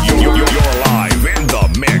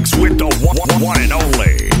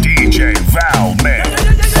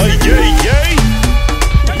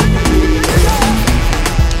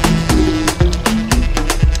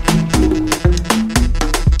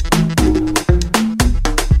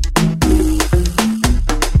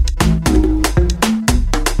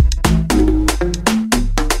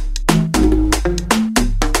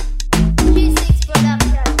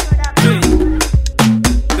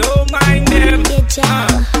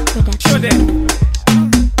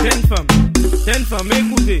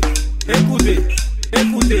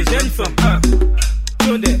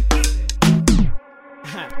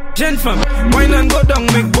Gen fam, wine and go down,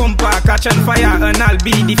 make bumper, catch on fire, and I'll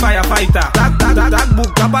be the firefighter. That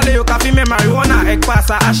book, kabale yo kafi me marijuana, ek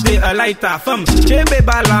pasa ashte a lighter. Fam, chebe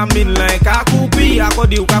bala min like a kupi,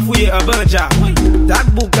 akodi yo kafuye a banja. That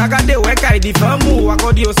book, agade wekai di famu,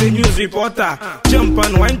 akodi yo se news reporter. Jump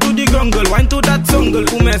and wine to the jungle, wine to that jungle,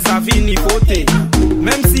 ume sa vini fote.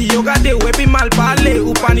 Même si yo gade wepi mal pale,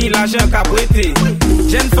 upani la jen kapwete.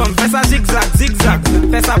 Gen fam, fais ça zigzag, zigzag,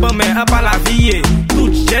 fais ça bon mais up à la vie.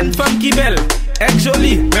 Toute jeune femme qui belle, est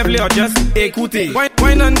jolie, rêve or just écoutez.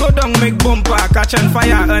 Wine and go down, make bumper, catch on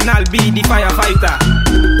fire, and I'll be the firefighter.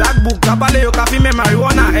 That book, kabale yo kafi me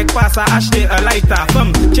marijuana, ek pasa ashte a lighter.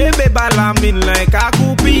 Fam, chebe bala min like a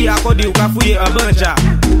kupi, akodi yo kafuye a banja.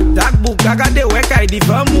 That book, agade wekai di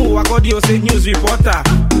famu, akodi yo se news reporter.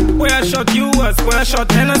 Where shot US, where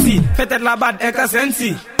shot Hennessy, faites la bad eka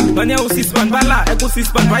sensi. Manya ou 6 pan bala, ek ou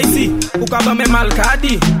 6 pan pa isi. Ou ka ba men mal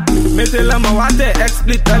kadi. Mete la ma wate,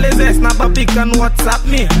 explit dans les airs. Snap a pic and WhatsApp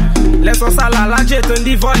me. Laisse on sala la jet, turn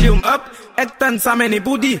the volume up. Ek tan sa many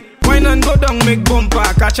booty. Wine and go down, make bumper.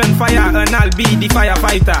 Catch on fire and I'll be the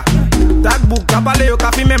firefighter. Tag book, kapale yo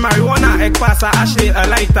kafi me marijuana. Ek pasa ashe a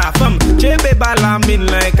lighter. Fem, chebe bala min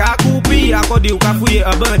like a kupi. Akodi yo kafuye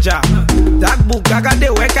a banja. Tag book, agade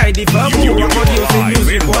wek I di famu. Akodi yo se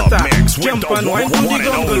music water. Jump and wine to the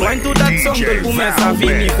jungle, wine to that jungle. Pou men sa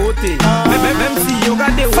vini kote. Même si yo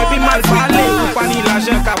gade wepi mal pale. Ou pani la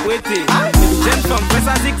jen kapwete. Jen femme,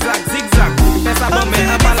 pesa zigzag, zigzag. Pesa bon men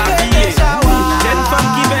a bala biye. Jen femme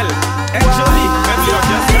ki bel. Ek joli, même yo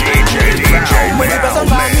just When the person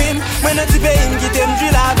find him, when the tipe him, get him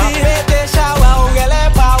drill a bit. Pete shower, ou gele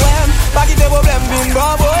pa wem. Pa ki te problem, bin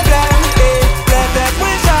bon problem. Plete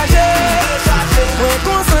mwen chaje, mwen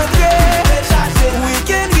konsentre.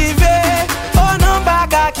 Weekend rive, oh non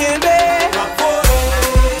baka kembe.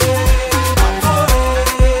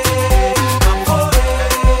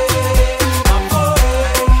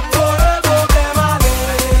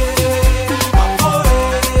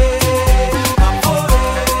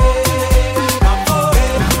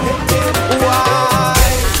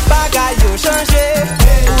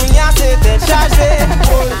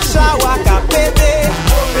 Chawa ka pete,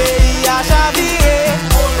 peyi a chavire.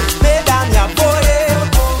 Mesdames ya bore,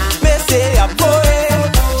 messe ya bore.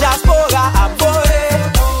 Diaspora a bore,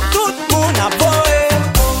 tout moun a bore.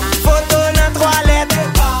 Photo nan toilette,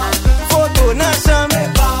 photo nan chambre.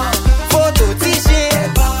 Photo tiché,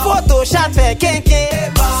 photo chat fait kenke.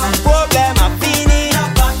 Si problème a fini,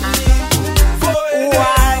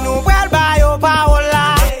 why nou bral bayo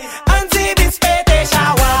paola. Anti bis pete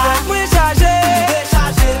chawa. Mwen charge,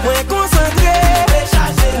 mwen konsentre.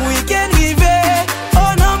 Weekend rive,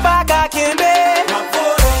 oh non baka kembe.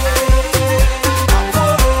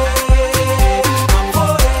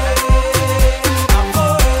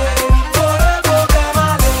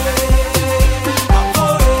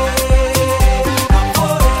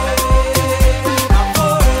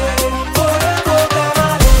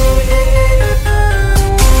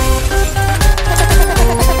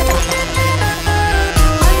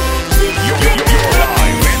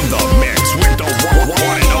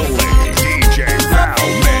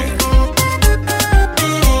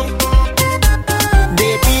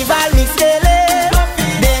 Depuis Valmix télé,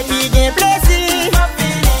 depuis gen plesi.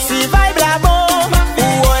 Si vibe la bon,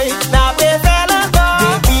 ouoy, n'a préfère l'encore.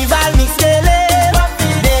 Depuis Valmix télé,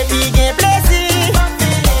 depuis gen plesi.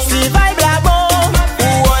 Si vibe la bon,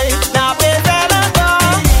 ouoy, n'a préfère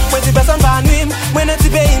l'encore. Mwen si person pa nwim, mwen ne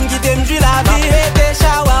tipe him ki te mjou la vi. Pete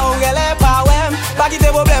chawa, ou gele pa wem. Pa ki te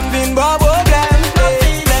problem, bin bon problem.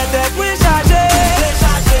 Plete mwen chaje,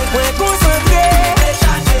 mwen konsentre.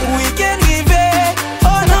 Weekend rive,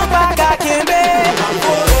 oh non baka kembe.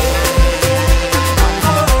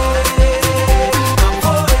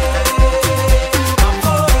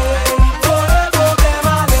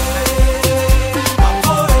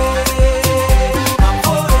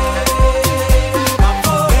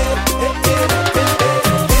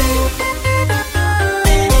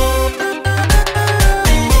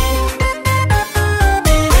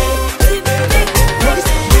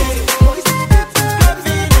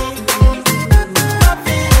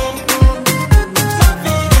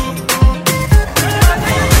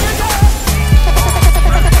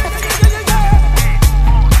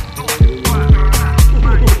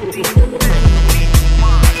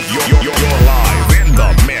 You're live in the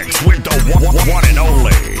mix with the one and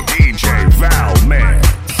only DJ Valmix.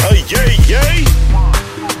 Hey, yay, yay.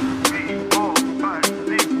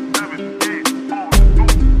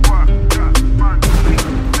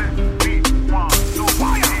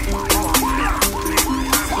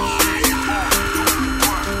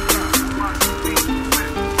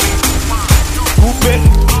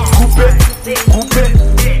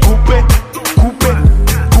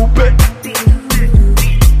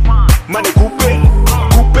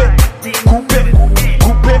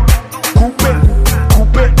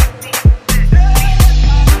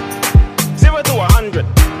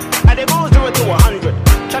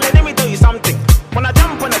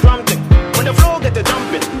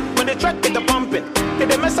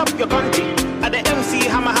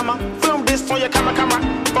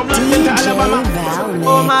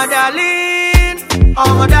 Oh my darling,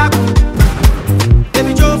 oh my dark,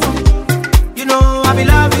 baby Jofa, you know I be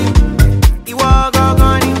loving. You walk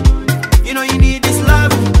on, you know you need this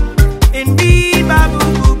love. Indeed, babu,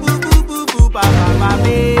 boo, boo, boo, boo, boo, ba, ba, ba, ba.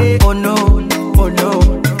 Oh no,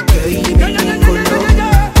 girl you make me go low.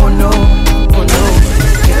 Oh no, girl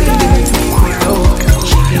you make me go low.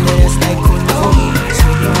 Shaking ass like Kuno,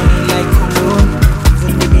 swinging on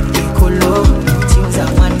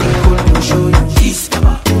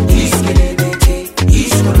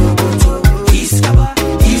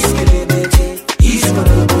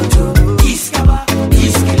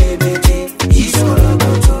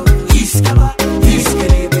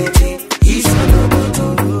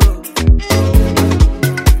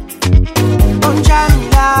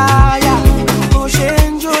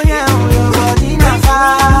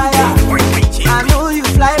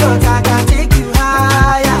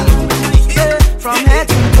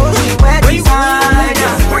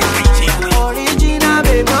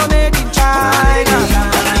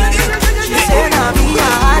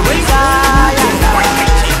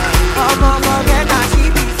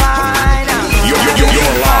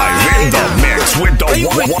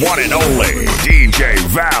one and only DJ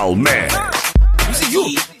Valmix. You see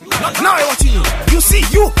you. Now I watching you. You see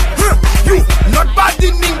you. You not bad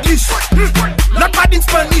in English. Not bad in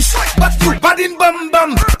Spanish. But you bad in bum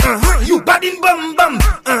bum. You bad in bum bum.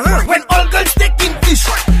 When all girls taking fish,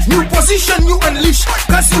 new position you unleash.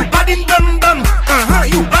 Cause you bad in bum bum.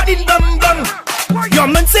 You bad in bum bum. Your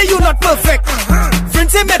man say you not perfect.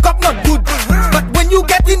 Friends say makeup not good. But when you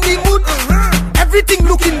get in the mood, everything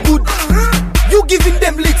looking good. You giving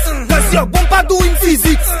them licks. Cause your bumper doing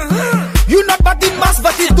physics. You not bad in mass,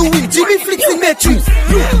 but it's doing Jimmy flicks in Matrix.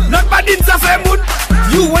 You not bad in Zafir Moon.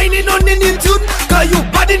 You whining on the new tune. Cause you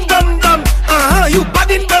bad in Dum Dum. You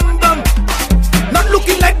bad in Dum Dum. Not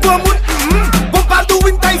looking like Gomun. Bumper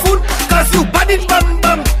doing Typhoon. Cause you bad in Dum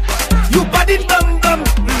Dum. You bad in Dum Dum.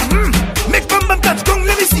 Make Bum Bum touch gong,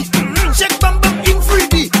 let me see. Check Bum Bum in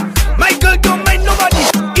 3D. My girl don't mind nobody.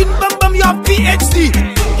 In Bum Bum you have PhD.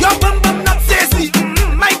 Your Bum Bum not sassy.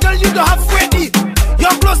 My girl you don't have ready.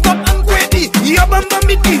 Your clothes not unready. Your Bum Bum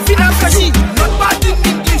in the financially. Not bad in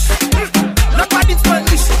English. Not bad in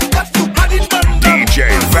Spanish. But you bad in Bum Bum. DJ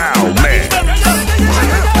Valmix.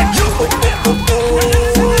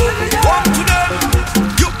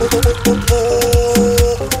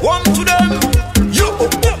 One to them.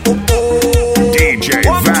 DJ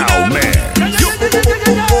Valmix.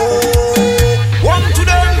 One to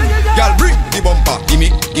them. Y'all bring the bumper.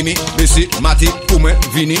 Gimme, Bessie, Matty, Pume,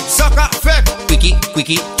 Vini. Saka, Fek,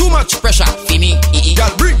 Quickie, too much pressure. Fini, y'all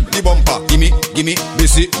bring the bumper. Gimme,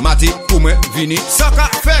 Bessie, Matty, Pume, Vini. Saka,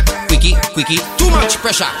 Fek, Quickie, too much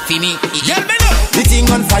pressure. Fini, y'all bend up. The thing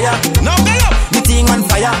on fire, now go up. the thing on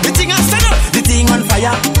fire, The thing I stand up. the thing on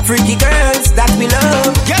fire. Freaky girls that me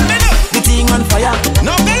love. Y'all bend up. The thing on fire,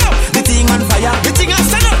 Now go up. the thing on fire, The thing I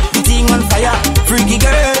stand up. the thing on fire. Freaky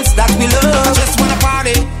girls that me love. I just wanna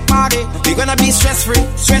party. We're gonna be stress-free.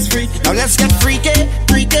 Now let's get freaky.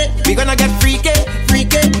 We're gonna get freaky.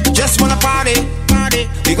 Just wanna party.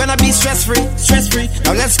 We're gonna be stress-free.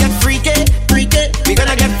 Now let's get freaky. We're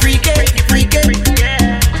gonna get freaky.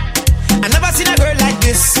 I never seen a girl like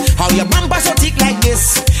this. How your bumper so thick like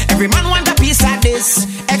this? Every man want a piece like this.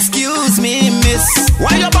 Excuse me, miss.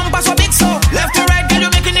 Why your bumper so big so? Left to right, girl, you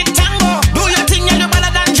making it tango. Do your thing, girl, you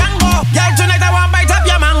better than Django. Girl, tonight I want bite up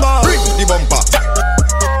your mango. Bring the bumper.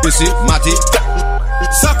 Bessie, Matty,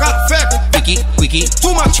 Saka, Fek, Quickie,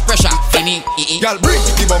 too much pressure. Fini, y'all bring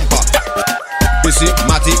the bumper. Bessie,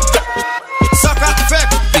 Matty, Saka, Fek,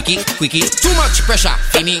 Quickie, too much pressure.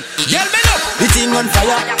 Fini, y'all bend up. The thing on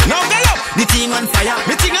fire, Now get up. the thing on fire,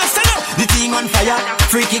 The thing I stand up. the thing on fire.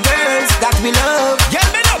 Freaky girls that we love. Y'all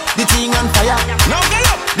bend up. The thing on fire, Now get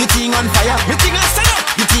up. the thing on fire, The thing I stand up.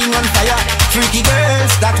 the thing on fire. Freaky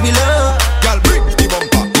girls that we love. Y'all bring the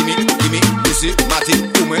bumper. Gimme, Bessie, Matty,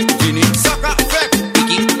 Pume, Vini, Saka, Fek,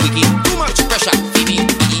 Quickie, too much pressure. Fini,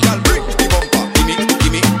 y'all bring the bumper.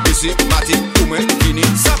 Gimme, Bessie, Matty, Pume, Vini,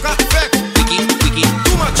 Saka, Fek, Quickie,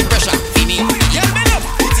 too much pressure. Fini, y'all bend up.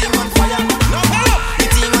 The thing on fire, Now get up. the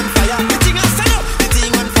thing on fire, The thing I stand up. the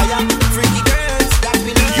thing on fire. Freaky girls that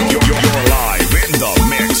we love. You're live in the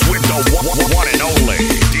mix with the one and only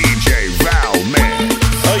DJ Valmix.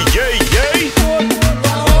 Yay.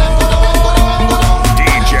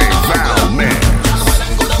 DJ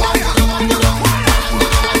Valmix.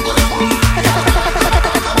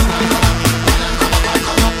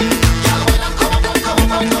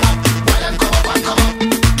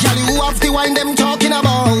 Girl, you have the wine them talking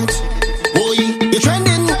about. Boy, you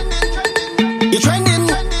trending.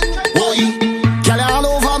 Boy, girl, all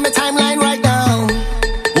over my timeline right now.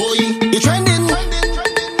 Boy, you trending.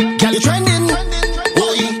 Girl, you trending.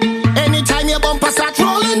 Boy, anytime your bumper start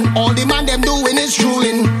rolling, all the man them doing is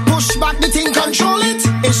drooling. Push back the thing, control it.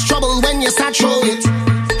 It's trouble when you start throw it.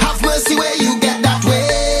 Have mercy where you get that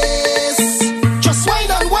waist. Just whine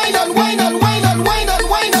on.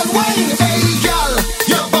 Hey, girl,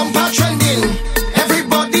 your bumper trending.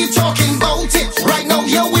 Everybody talking about it. Right now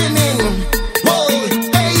you're winning. Boy,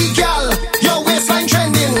 hey, girl, your waistline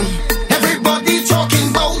trending. Everybody talking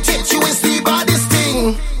about it. You is the baddest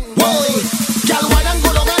thing. Boy, girl, why don't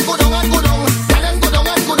go down and go down and go down. Why don't go down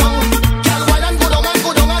and go down. Girl, why don't go down and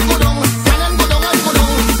go down and go down. Why don't go down and go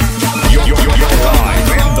down. Girl,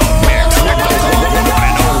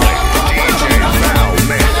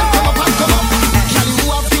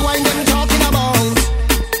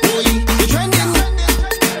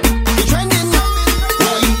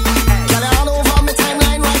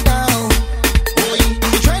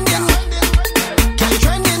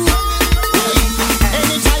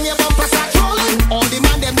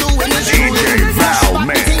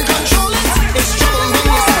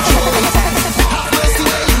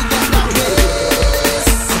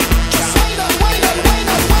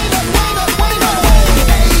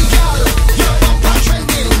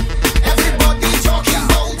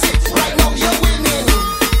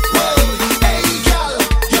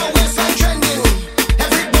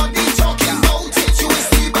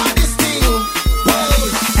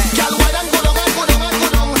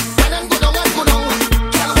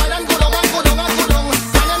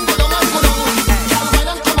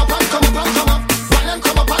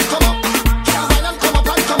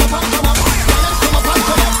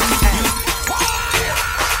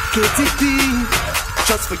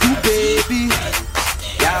 for you, baby.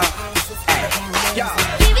 Yeah, yeah.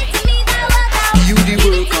 Give you the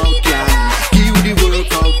workout, girl. Give you the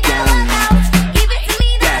workout, girl.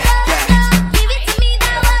 Yeah, yeah.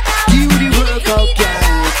 Give you the workout, girl.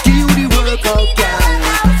 Give you the workout, girl.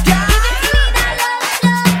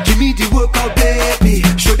 Give me the workout, baby.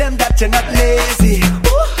 Show them that you're not lazy.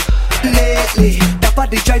 Ooh, lately, that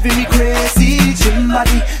body driving me crazy.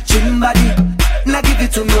 Chimbody, now give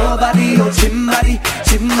it to nobody. Oh, chimbody.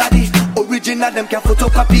 Original, them can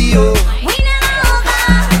photocopy, oh. We never over,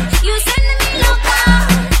 you sending me loca.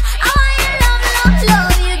 I want your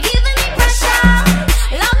love, you giving me pressure.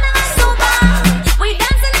 Love never sober, we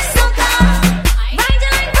dancing in soca.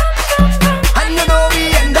 Riding like boom, boom, boom. And you know we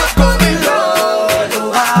end up going low,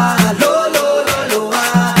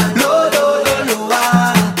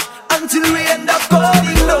 until we end up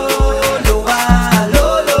going low,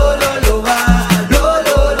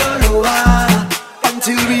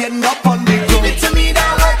 until we end up on the ground. Give it to me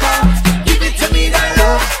that workout, give it to me that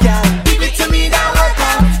love, yeah. Give it to me that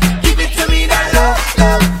workout, give it to me that love.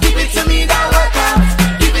 Give it to me that workout,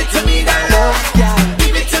 give it to me that love, yeah.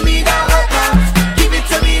 Give it to me that workout, give it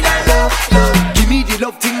to me that love. Give me the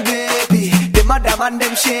love thing, baby. Them madam and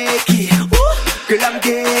them shaky. Ooh, girl, I'm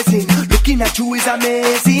gazing, looking at you is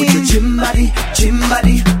amazing. With your chimbody,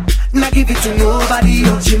 now give it to nobody.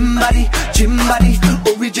 Oh, chimbody,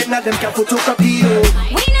 original, them can photocopy, oh.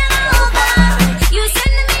 We never over, you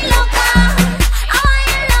sending me loca. I want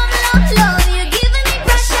your love, you giving me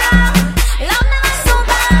pressure. Love never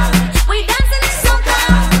sober, we dancing in soca.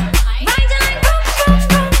 Riding like boom, boom,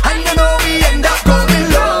 boom. And you know we end up going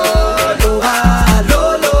low,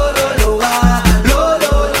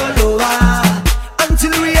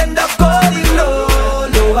 until we end up going low,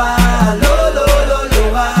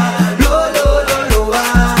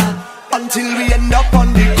 until we end up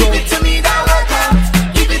on the ground. Give it to me that workout,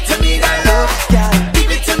 give it to me that love, yeah.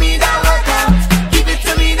 Give it to me that workout, give it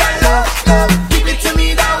to me that love. Give it to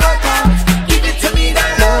me that workout, give it to me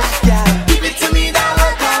that love, yeah. Give it to me that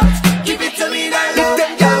workout, give it to me that love. If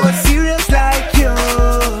them girl was serious like you,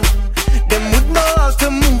 them would know how to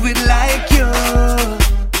move it like you.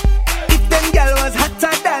 If them girl was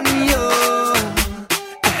hotter than you,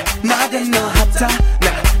 now they know hotter,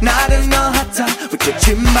 now they know hotter. With your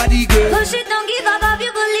chimbody girl. Push it, don't give up,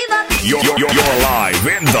 you believe up. You're live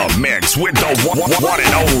in the mix with the one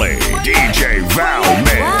and only DJ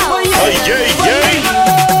Valmix.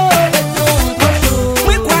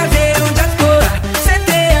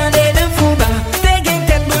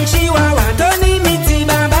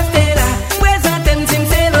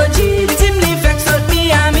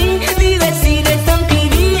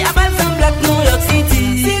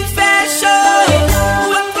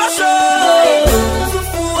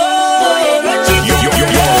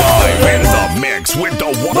 With the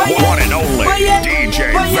one and only DJ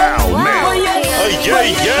Valmix.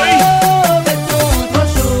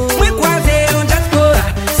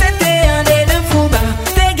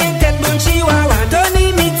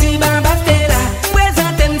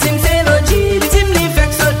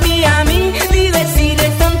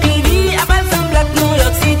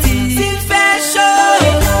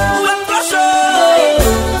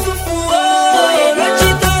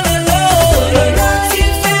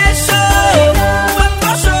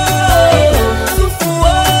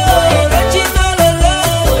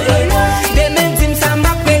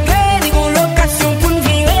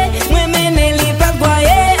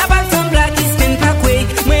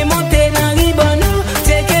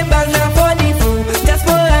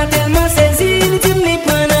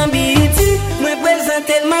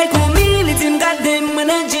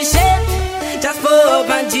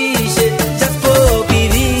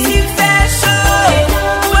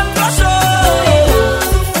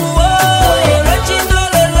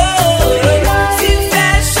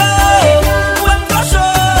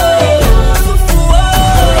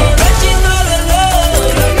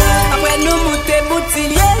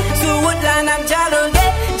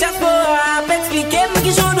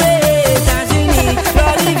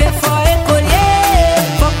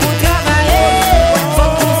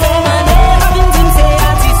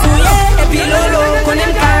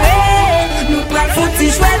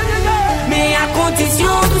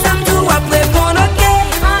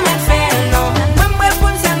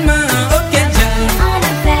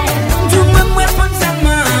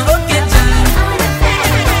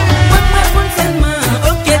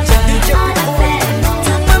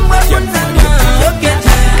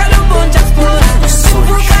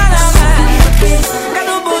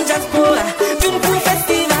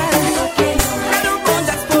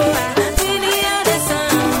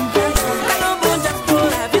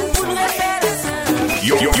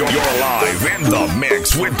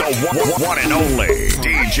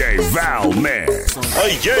 DJ Valmix.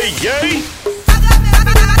 Ay, yay, yay.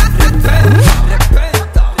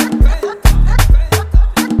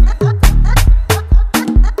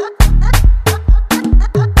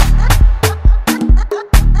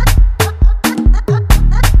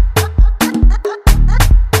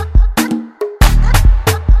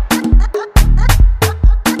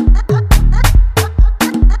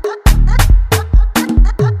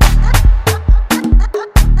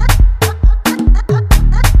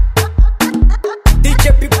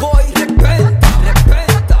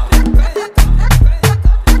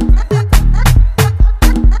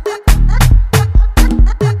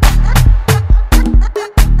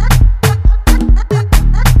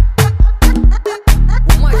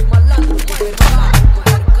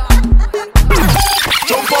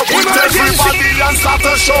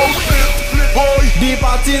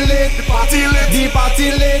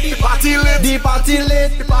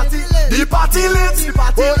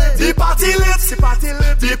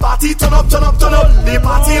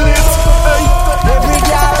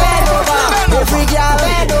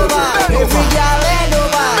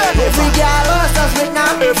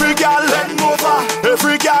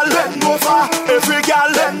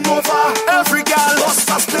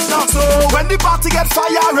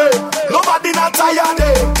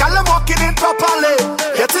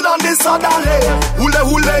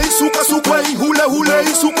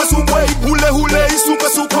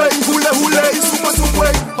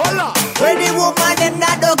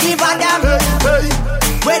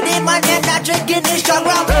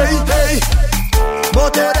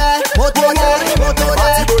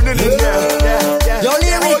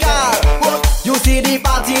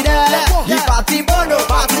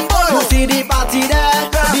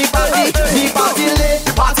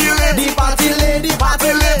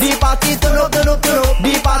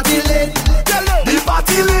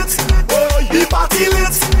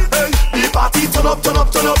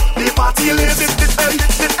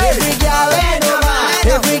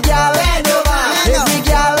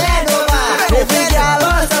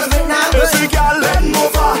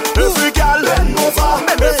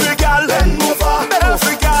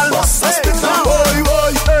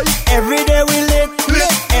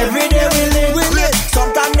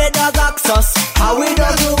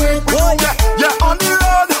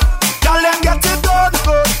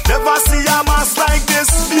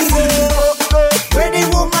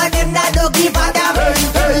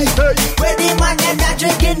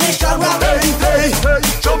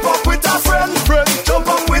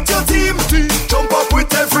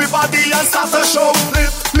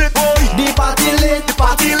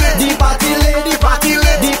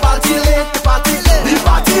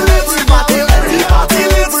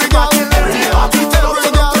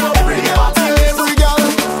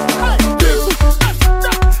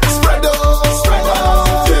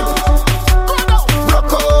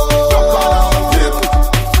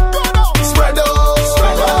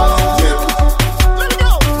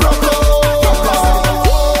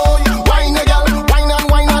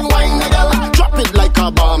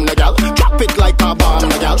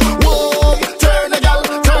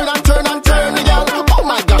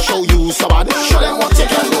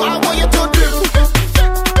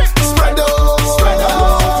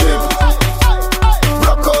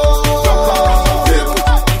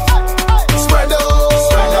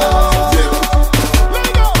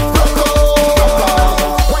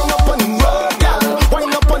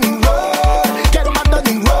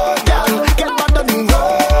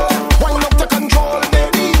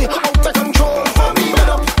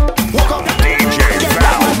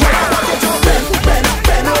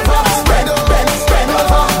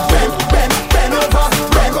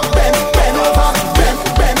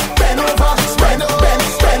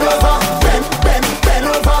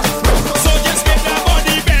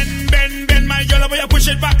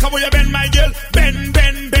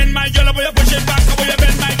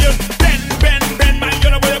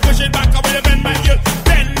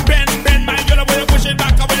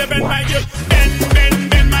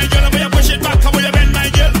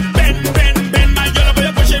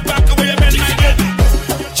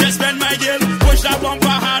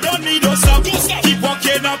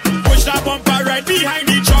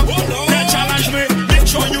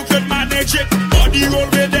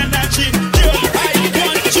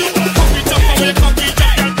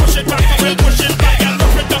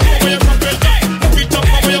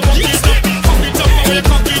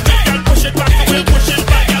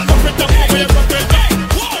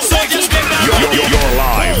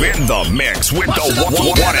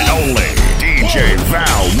 one and only DJ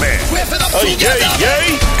Valmix. Oh, yeah,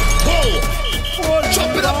 yeah. Whoa.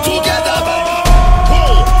 Chop it up together, baby.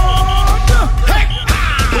 Whoa. Hey.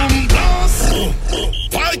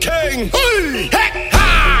 thing. Hey,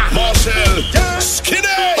 ha! Marcel, skinny.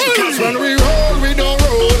 Cause when we roll, we don't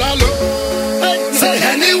roll alone. Say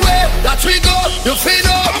anywhere that we go, you feel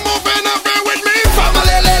up. I'm moving up here with me,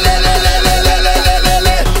 family.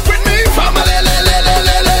 With me, family.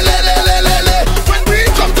 When we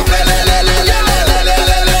come to play,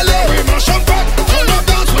 we mash up back. All the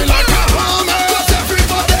dance we like a hammer. Cause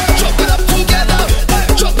everybody jump it up together.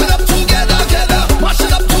 Jump it up together, together. Mash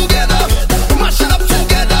it up together. Mash it up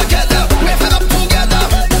together, together. Wave it up together.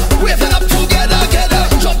 Wave it up together, together.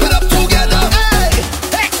 Jump it up together. Hey,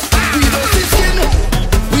 hey. We don't see skin.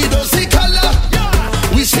 We don't see color.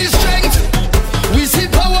 We see strength. We see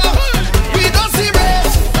power. We don't see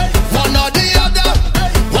race. One or the other.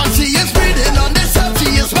 Once he is breathing on this earth,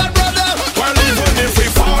 he is my brother. Well, even if we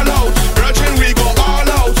fall out, virgin, we go all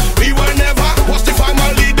out. We will never, what's the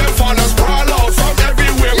family, them fall us sprawl out. From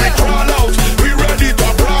everywhere we crawl out. We ready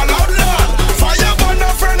to brawl out, Lord. Fire burn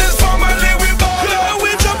our friend is family, we ball out. We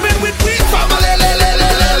jumping with we Family,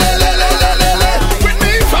 with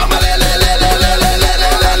me, family,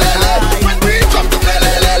 when we come to play, we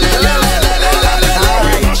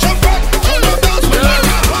mash up back, all the dance we like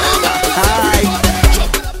a hammer.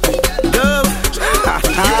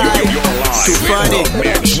 Too funny.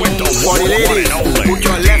 For the ladies, put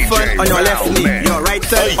your left foot on your left knee, your right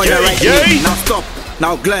foot on your right knee. Now stop.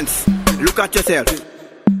 Now glance. Look at yourself.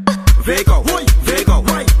 Vego, Vego, Vego,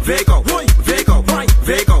 Vego, Vego, Vego,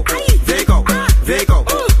 Vego, Vego,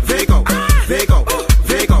 Vego, Vego,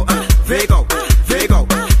 Vego, Vego,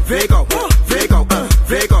 Vego,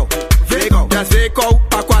 Vego, Vego. Just Vego,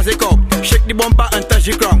 Aquazico. Shake the bumper and touch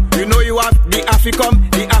the ground. You know you have the Africum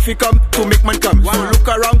to make man come. So look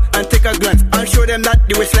around and take a glance and show them that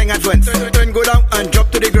the waistline advance. Turn, go down and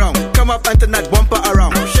drop to the ground. Come up and turn that bumper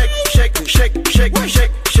around. Shake, shake, shake, shake,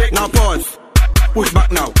 shake, shake. Now pause. Push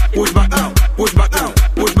back now. Push back now. Push back now.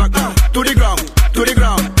 Push back now. To the ground. To the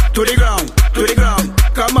ground. To the ground. To the ground.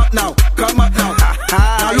 Come up now. Come up now.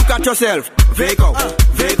 Now look at yourself. Vego,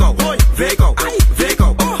 Vego, Vego,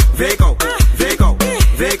 Vego, Vego, Vego,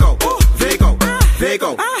 Vego, Vego, Vego,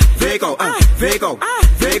 Vego, Vego, Vego,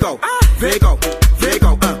 Vego,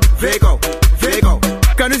 Vego, Vego, Vego.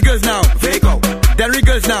 Canis girls now, Vego. Denry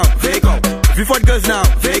girls now, Vego. Vifort girls now,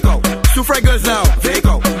 Vego. Sufra girls now,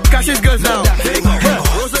 Vego. Cassius girls now, Vego.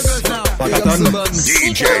 Rosa girls now.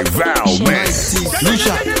 DJ Valmix.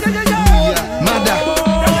 Lucia, Mada,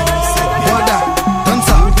 Wada,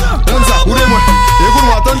 Dansa, Uremwe,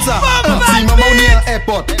 Egounwa, Dansa. Si maman on est à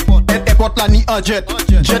airport, airport là ni un jet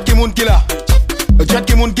qui moun qui là, jet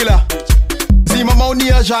qui moun qui là. Si maman on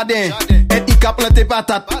est à jardin, et il cap planté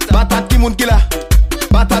patate qui moun qui là,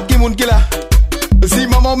 patate qui moun qui là. Si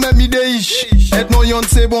maman même idéiche, et non yon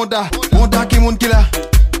c'est bonda qui moun qui là,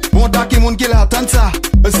 bonda qui moun qui là. Dansa.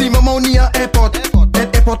 Si maman on est à airport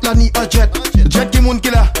là ni un jet qui moun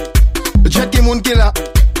qui là, jet qui moun qui là.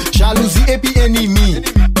 Jalousie et puis ennemi.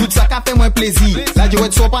 Tout ça qu'a fait moins plaisir. La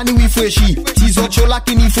jouette soit pas ni oui fraîchi. Si autres là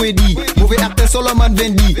qui ni freddy. Mauvais acteur Solomon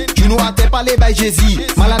Vendi. Tu nous as parlé by Jay-Z.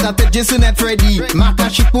 Malade à tête Jason et Freddy. Marc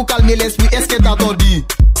chic pour calmer l'esprit. Est-ce que t'as entendu?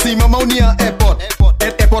 Si maman on y a airport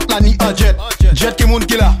là ni un jet qui moun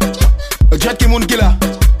qui là, jet qui moun qui là.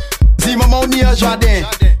 Si maman on y a jardin, et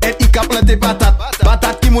il cap planté patate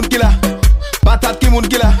qui moun qui là, patate qui moun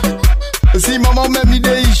qui là. Si maman même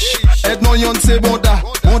idéiche, et non yon c'est bonda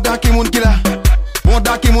qui moun qui là,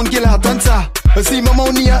 bonda qui moun qui là. Dansa. Si maman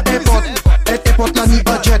on y a airport là ni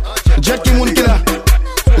un jet qui moun qui là,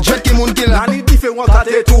 jet qui moun qui là. Nani différent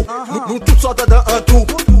et tout, nous toutes sortes de un tout.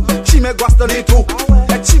 Chime guasta ni tout,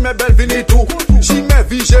 et chime belvi ni tout, chime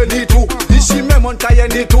vigé ni tout, chime montagne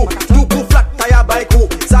ni tout, tout pour flat taille by coup,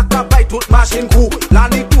 ça travaille toute machine coup, la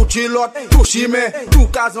ni tout chilote, tout chime, tout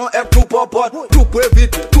gazon et tout popote, tout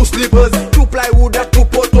prévite, tout slippers, tout plywood et tout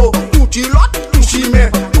pot,